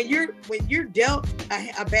you're dealt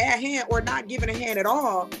a bad hand or not given a hand at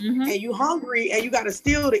all, and you hungry and you got to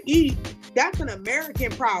steal to eat, that's an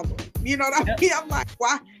American problem. You know what I mean? I'm like,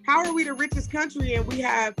 why? How are we the richest country and we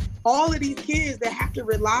have all of these kids that have to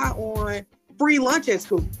rely on free lunch at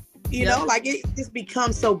school? Like, it just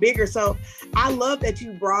becomes so bigger. So I love that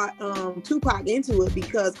you brought Tupac into it,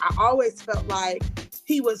 because I always felt like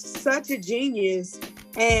he was such a genius,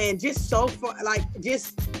 and just so far, I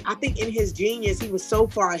think in his genius, he was so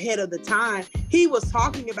far ahead of the time. He was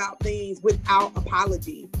talking about things without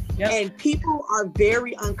apology. And people are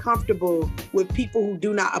very uncomfortable with people who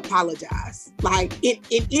do not apologize. Like, in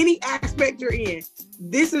any aspect you're in.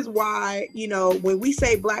 This is why, when we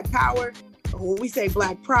say Black power, when we say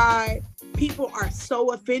Black pride, people are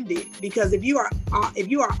so offended, because if you are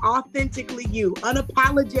authentically you,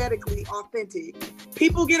 unapologetically authentic,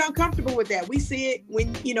 people get uncomfortable with that. We see it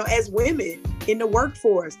when, as women in the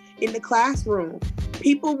workforce, in the classroom,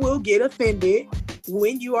 people will get offended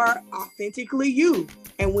when you are authentically you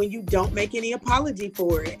and when you don't make any apology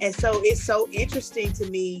for it. And so it's so interesting to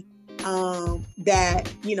me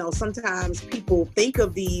that sometimes people think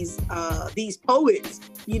of these poets,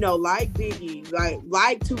 like Biggie,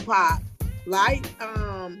 like Tupac, like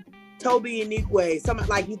Toby and Nikwe. Some,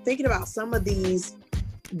 like, you thinking about some of these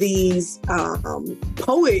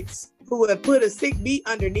poets who have put a sick beat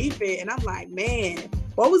underneath it, and I'm like, man,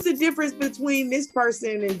 what was the difference between this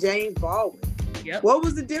person and James Baldwin? What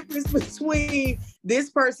was the difference between this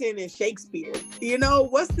person and Shakespeare?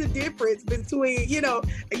 What's the difference between,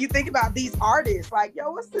 and you think about these artists, like,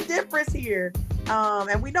 yo, what's the difference here?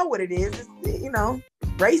 And we know what it is. It's,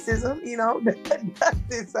 racism,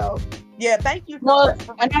 So, yeah, thank you for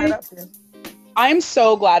bringing that up here. I'm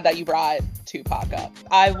so glad that you brought Tupac up.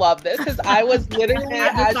 I love this, because I was literally,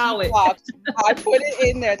 as you talked, I put it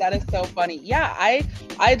in there. That is so funny. Yeah,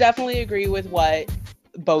 I definitely agree with what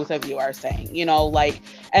both of you are saying, you know, like,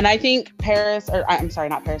 and I think I'm sorry,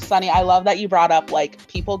 not Paris, Sunny, I love that you brought up, like,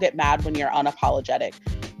 people get mad when you're unapologetic.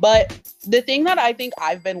 But the thing that I think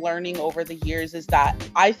I've been learning over the years is that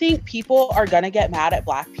I think people are going to get mad at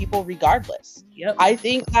Black people regardless. Yep. I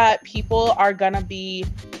think that people are going to be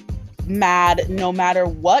mad no matter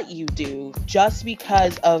what you do, just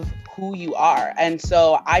because of who you are. And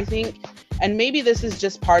so I think, and maybe this is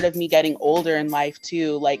just part of me getting older in life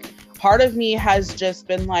too, like, part of me has just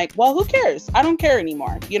been like, well, who cares? I don't care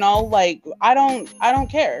anymore. You know, like, I don't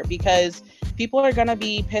care, because people are going to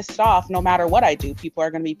be pissed off no matter what I do. People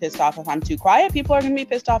are going to be pissed off if I'm too quiet. People are going to be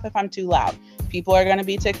pissed off if I'm too loud. People are going to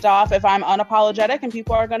be ticked off if I'm unapologetic, and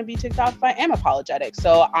people are going to be ticked off if I am apologetic.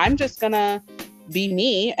 So I'm just going to be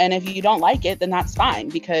me. And if you don't like it, then that's fine,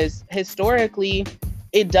 because historically,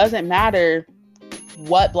 it doesn't matter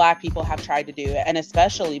what Black people have tried to do, and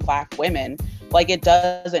especially Black women. Like, it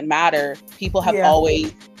doesn't matter. People have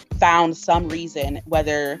always found some reason,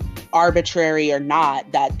 whether arbitrary or not,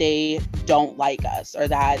 that they don't like us, or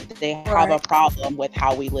that they have a problem with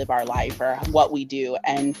how we live our life or what we do.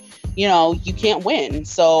 And, you know, you can't win.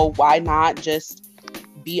 So why not just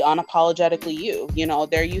be unapologetically you? You know,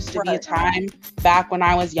 there used to be a time back when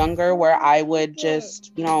I was younger where I would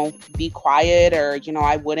just, you know, be quiet, or, you know,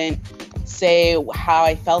 I wouldn't say how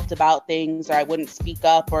I felt about things, or I wouldn't speak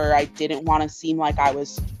up, or I didn't want to seem like I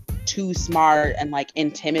was too smart and like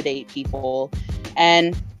intimidate people.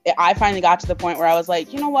 And I finally got to the point where I was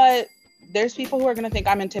like, you know what? There's people who are going to think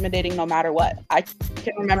I'm intimidating no matter what. I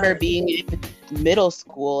can remember being in middle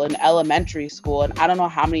school and elementary school, and I don't know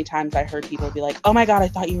how many times I heard people be like, oh my God, I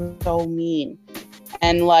thought you were so mean.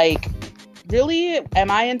 And like, really, am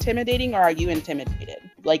I intimidating, or are you intimidated?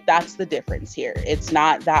 Like, that's the difference here. It's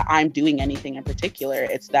not that I'm doing anything in particular.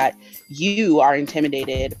 It's that you are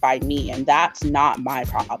intimidated by me, and that's not my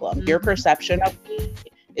problem. Mm-hmm. Your perception of me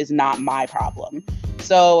is not my problem.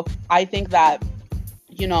 So I think that,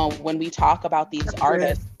 you know, when we talk about these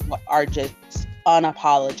artists who are just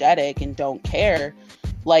unapologetic and don't care,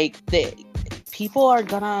 like, people are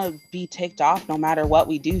gonna be ticked off no matter what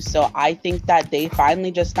we do. So I think that they finally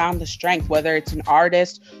just found the strength, whether it's an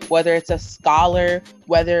artist, whether it's a scholar,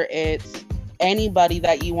 whether it's anybody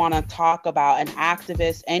that you want to talk about, an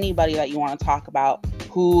activist, anybody that you want to talk about,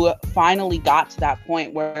 who finally got to that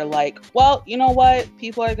point where, like, well, you know what?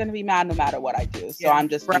 People are going to be mad no matter what I do. So I'm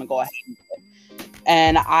just going to go ahead and do it.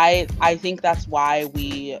 And I think that's why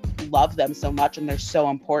we love them so much, and they're so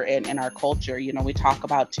important in our culture. You know, we talk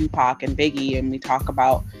about Tupac and Biggie, and we talk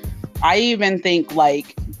about, I even think,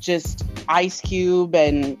 like, just Ice Cube,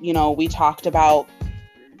 and, you know, we talked about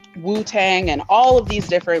Wu-Tang and all of these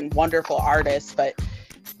different wonderful artists, but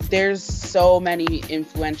there's so many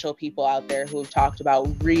influential people out there who have talked about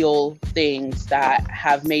real things that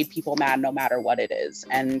have made people mad no matter what it is.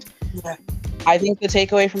 And I think the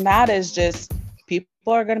takeaway from that is just, people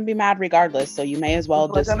are going to be mad regardless, so you may as well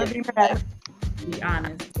just be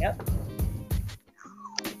honest. Yep.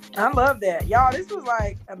 I love that, y'all. This was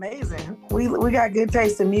like amazing. We got good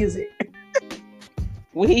taste in music.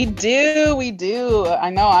 We do. I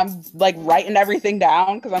know. I'm like writing everything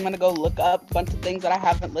down because I'm gonna go look up a bunch of things that I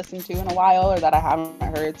haven't listened to in a while, or that I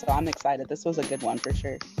haven't heard. So I'm excited. This was a good one for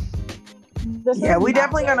sure. We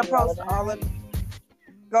definitely gonna post all of.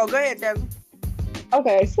 Go ahead, Jasmine.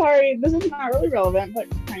 Okay, sorry, this is not really relevant, but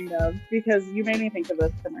kind of, because you made me think of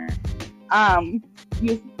this summer.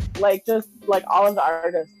 You like, just like all of the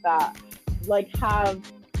artists that like have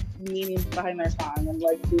meanings behind their song, and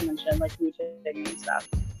like we mentioned, like Wu-Tang and stuff.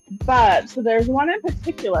 But so there's one in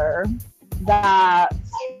particular that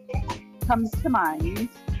comes to mind,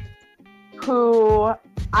 who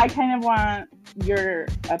I kind of want your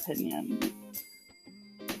opinion.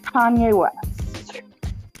 Kanye West,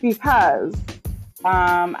 because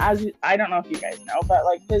I don't know if you guys know, but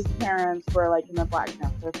like his parents were like in the Black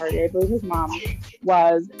Panther Party. I believe his mom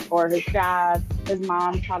was, or his dad. His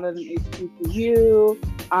mom taught at an HBCU.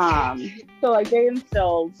 So like they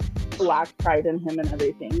instilled Black pride in him and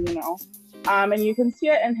everything, you know. And you can see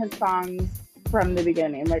it in his songs from the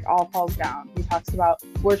beginning, like All Falls Down. He talks about,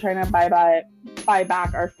 we're trying to buy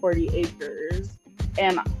back our 40 acres,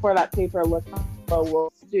 and for that paper, look how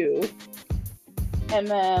we'll stew. And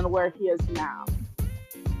then where he is now.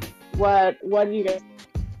 What do you guys?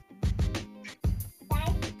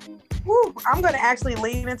 I'm going to actually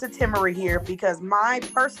lean into Timmery here, because my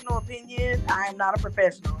personal opinion, I am not a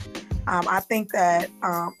professional. I think that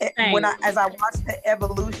as I watched the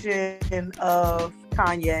evolution of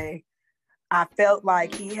Kanye, I felt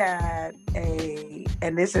like he had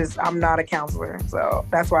I'm not a counselor, so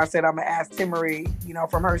that's why I said I'm going to ask Timmery, you know,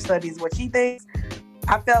 from her studies, what she thinks.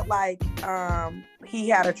 I felt like he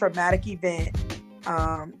had a traumatic event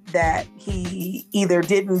that he either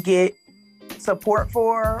didn't get support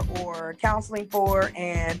for or counseling for,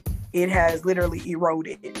 and it has literally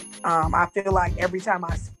eroded. I feel like every time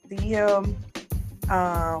I see him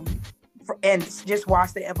and just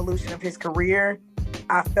watch the evolution of his career,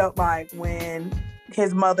 I felt like when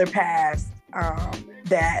his mother passed,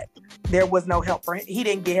 that there was no help for him. He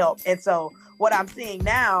didn't get help. And so what I'm seeing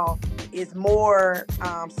now is more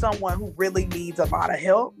someone who really needs a lot of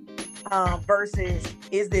help versus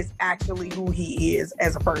is this actually who he is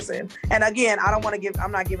as a person. And again, I'm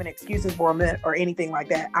not giving excuses for him or anything like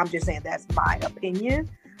that. I'm just saying that's my opinion.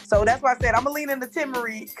 So that's why I said I'm gonna lean into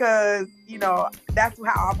Timory because, you know, that's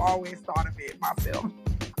how I've always thought of it myself.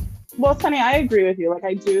 Well, Sunny, I agree with you. Like,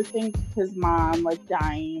 I do think his mom, like,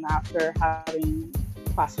 dying after having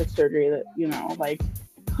plastic surgery, that, you know,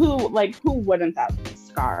 who wouldn't that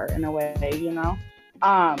scar in a way, you know?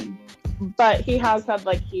 But he has said,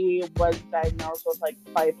 like, he was diagnosed with, like,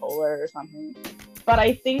 bipolar or something. But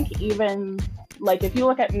I think even, like, if you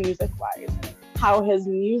look at music-wise, how his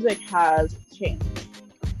music has changed.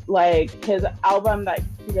 Like, his album that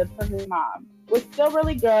he did for his mom was still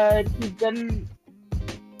really good. He didn't,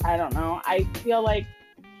 I don't know. I feel like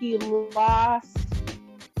he lost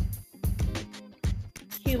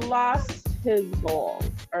his goals,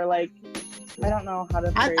 or like, I don't know how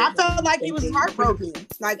to. I felt like he was heartbroken.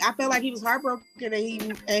 Like, I felt like he was heartbroken, and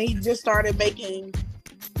he just started making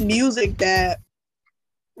music that.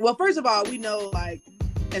 Well, first of all, we know, like,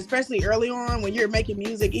 especially early on when you're making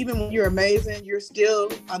music, even when you're amazing, you're still,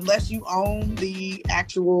 unless you own the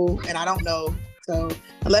actual, and I don't know. So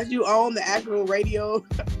unless you own the actual radio,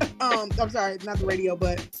 I'm sorry, not the radio,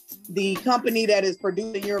 but the company that is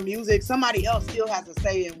producing your music, somebody else still has a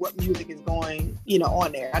say in what music is going, you know,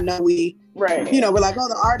 on there. I know right. You know, we're like, oh,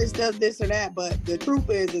 the artist does this or that, but the truth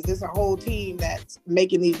is there's a whole team that's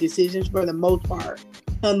making these decisions for the most part,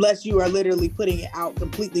 unless you are literally putting it out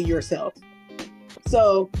completely yourself.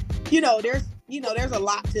 So, there's a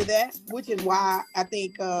lot to that, which is why I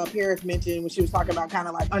think Paris mentioned when she was talking about kind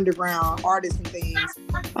of like underground artists and things.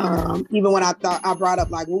 Even when I brought up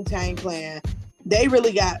like Wu-Tang Clan, they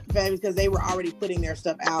really got famous because they were already putting their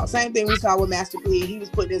stuff out. Same thing we saw with Master P. He was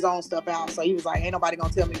putting his own stuff out. So he was like, ain't nobody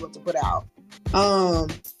gonna tell me what to put out.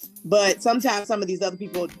 But sometimes some of these other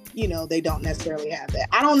people, you know, they don't necessarily have that.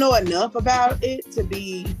 I don't know enough about it to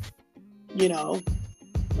be, you know,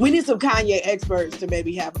 we need some Kanye experts to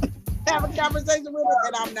maybe have a conversation with us,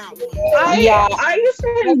 and I'm not one. I used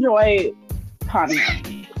to enjoy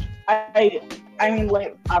Kanye. I mean,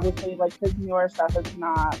 like, obviously, like, his newer stuff is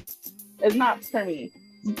not for me.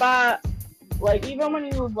 But, like, even when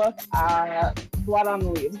you look at Blood on the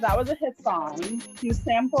Leaves, that was a hit song. He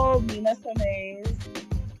sampled Nina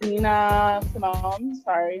Simone's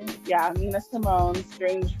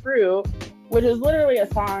Strange Fruit, which is literally a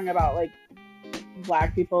song about, like,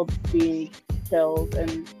 Black people being killed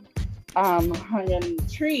and hung in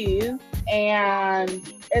trees.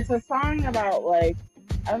 And it's a song about, like,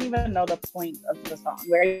 I don't even know the point of the song.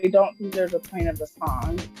 Like, I don't think there's a point of the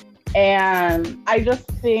song. And I just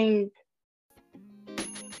think,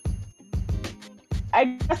 I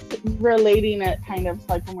guess relating it kind of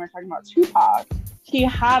like when we were talking about Tupac, he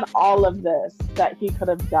had all of this that he could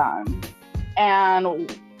have done.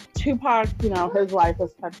 And Tupac, you know, his life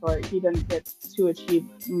was cut short. He didn't get to achieve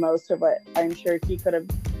most of what I'm sure he could have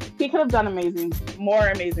done more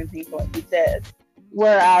amazing things than what he did.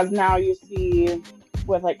 Whereas now you see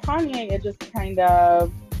with like Kanye, it just kind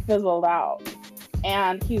of fizzled out.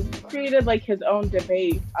 And he's created like his own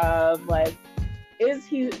debate of like,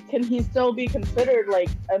 can he still be considered like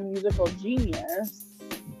a musical genius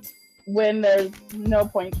when there's no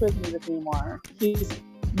point to his music anymore? He's,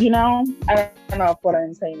 you know, I don't know if what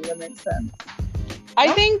I'm saying even makes sense.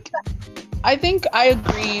 I think I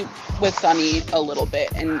agree with Sunny a little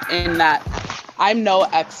bit in that I'm no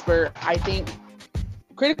expert. I think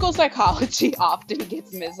critical psychology often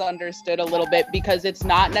gets misunderstood a little bit because it's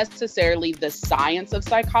not necessarily the science of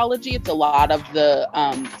psychology. It's a lot of the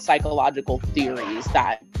psychological theories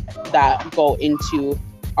that go into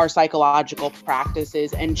our psychological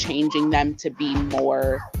practices and changing them to be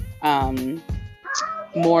more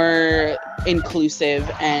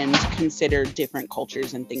inclusive and consider different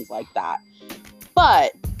cultures and things like that.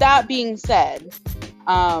 But that being said,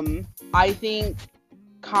 I think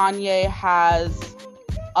Kanye has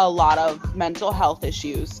a lot of mental health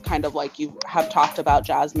issues, kind of like you have talked about,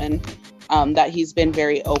 Jasmine, that he's been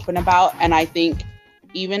very open about. And I think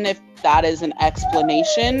even if that is an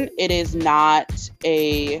explanation, it's not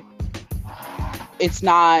a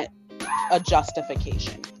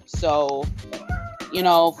justification. So, you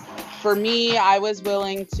know, for me, I was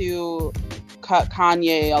willing to cut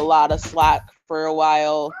Kanye a lot of slack for a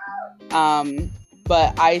while.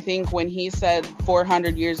 But I think when he said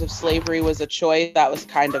 400 years of slavery was a choice, that was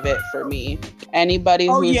kind of it for me. Anybody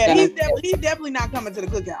who's gonna... he's definitely not coming to the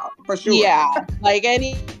cookout, for sure. Yeah, like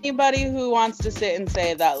anybody who wants to sit and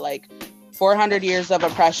say that like 400 years of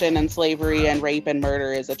oppression and slavery and rape and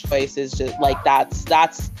murder is a choice is just like that's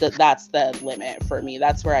the limit for me.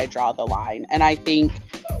 That's where I draw the line. And I think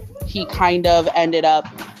he kind of ended up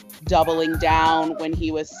doubling down when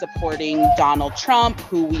he was supporting Donald Trump,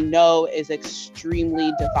 who we know is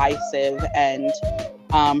extremely divisive and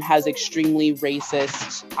has extremely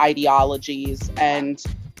racist ideologies. And,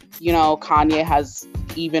 you know, Kanye has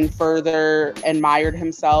even further admired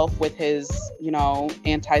himself with his, you know,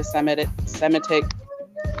 anti-Semitic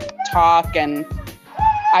talk. And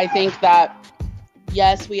I think that,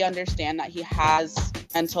 yes, we understand that he has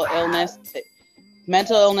mental illness.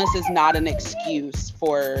 Mental illness is not an excuse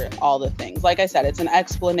for all the things. Like I said, it's an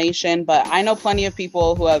explanation, but I know plenty of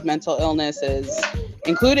people who have mental illnesses,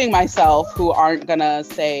 including myself, who aren't gonna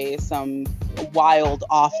say some wild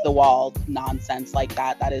off the wall nonsense like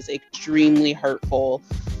that. That is extremely hurtful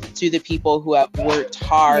to the people who have worked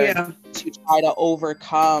hard to try to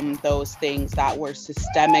overcome those things that were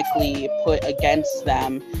systemically put against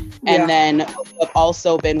them. And then have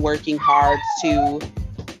also been working hard to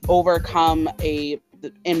overcome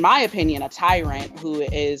in my opinion, a tyrant who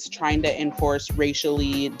is trying to enforce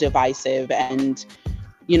racially divisive and,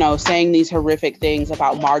 you know, saying these horrific things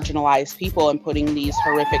about marginalized people and putting these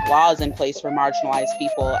horrific laws in place for marginalized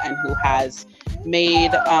people, and who has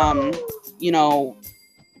made, you know,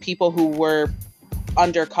 people who were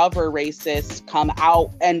undercover racists come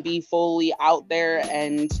out and be fully out there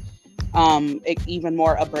and even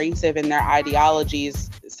more abrasive in their ideologies.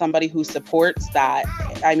 Somebody who supports that,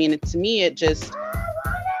 I mean, to me, it just,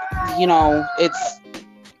 you know,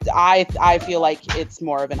 I feel like it's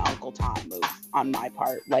more of an Uncle Tom move on my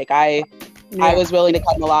part. Like I was willing to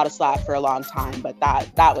cut him a lot of slack for a long time, but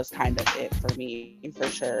that was kind of it for me, for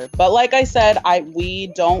sure. But like I said, we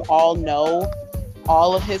don't all know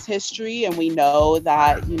all of his history, and we know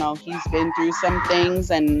that, you know, he's been through some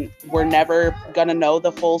things, and we're never gonna know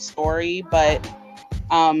the full story. But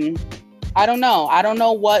I don't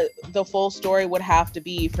know what the full story would have to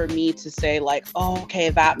be for me to say like, oh, okay,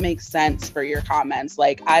 that makes sense for your comments.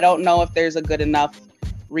 Like, I don't know if there's a good enough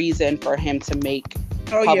reason for him to make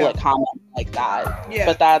public comments like that. Yeah,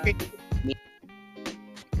 but that.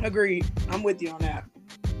 Agreed. I'm with you on that.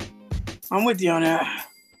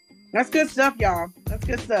 That's good stuff, y'all. That's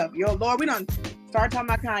good stuff. Yo, Lord, we done start talking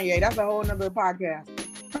about Kanye. That's a whole nother podcast.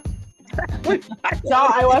 No,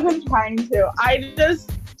 I wasn't trying to. I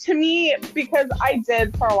just, to me, because I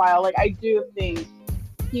did for a while, like, I do think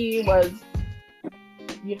he was,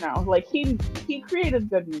 you know, like, he created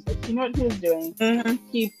good music. He knew what he was doing. Mm-hmm.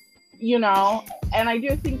 He, you know, and I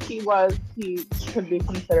do think he could be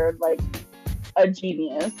considered, like, a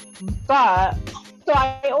genius. But, so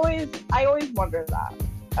I always wonder that.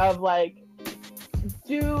 Of like,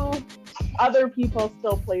 do other people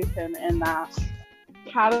still place him in that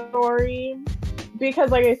category?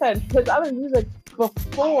 Because like I said, his other music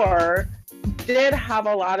before did have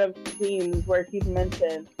a lot of themes where he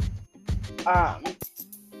mentioned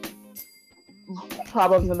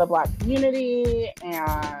problems in the Black community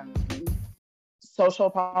and social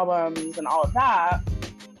problems and all of that.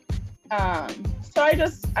 So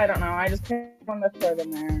I don't know. I just kind of want to throw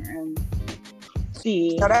them there and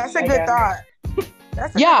see. No, that's a good thought.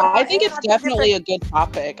 I think it's definitely a good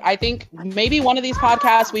topic. I think maybe one of these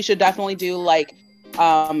podcasts we should definitely do like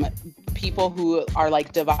people who are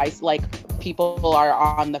like people are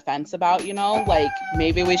on the fence about, you know, like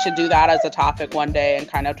maybe we should do that as a topic one day and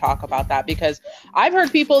kind of talk about that, because I've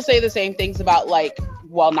heard people say the same things about like,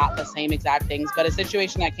 well, not the same exact things, but a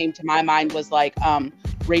situation that came to my mind was like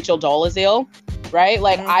Rachel Dolezal, right?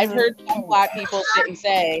 Like I've heard some Black people sit and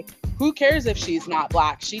say, who cares if she's not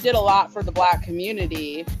Black? She did a lot for the Black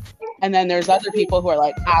community. And then there's other people who are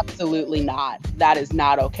like, absolutely not. That is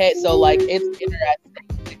not okay. So like, it's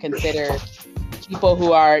interesting to consider people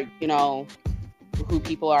who are, you know, who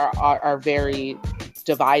people are very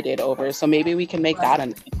divided over. So maybe we can make that a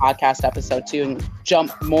podcast episode too and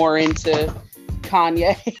jump more into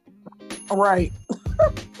Kanye. Right.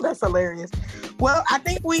 That's hilarious. Well, I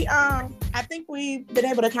think we've been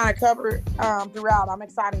able to kind of cover throughout. I'm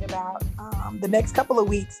excited about the next couple of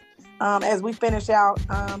weeks as we finish out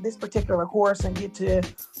this particular course and get to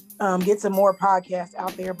get some more podcasts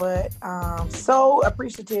out there. But so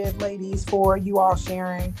appreciative, ladies, for you all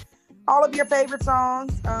sharing all of your favorite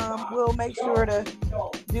songs. We'll make sure to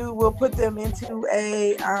we'll put them into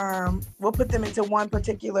one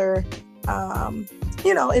particular,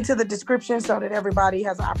 into the description so that everybody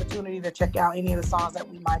has an opportunity to check out any of the songs that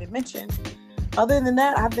we might have mentioned. Other than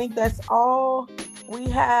that, I think that's all we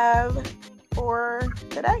have for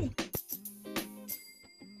today.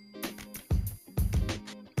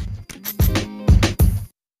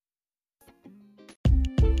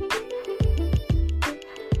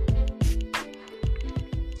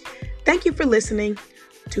 Thank you for listening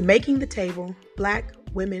to Making the Table Black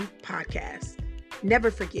Women Podcast.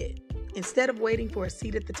 Never forget, instead of waiting for a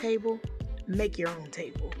seat at the table, make your own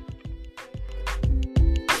table.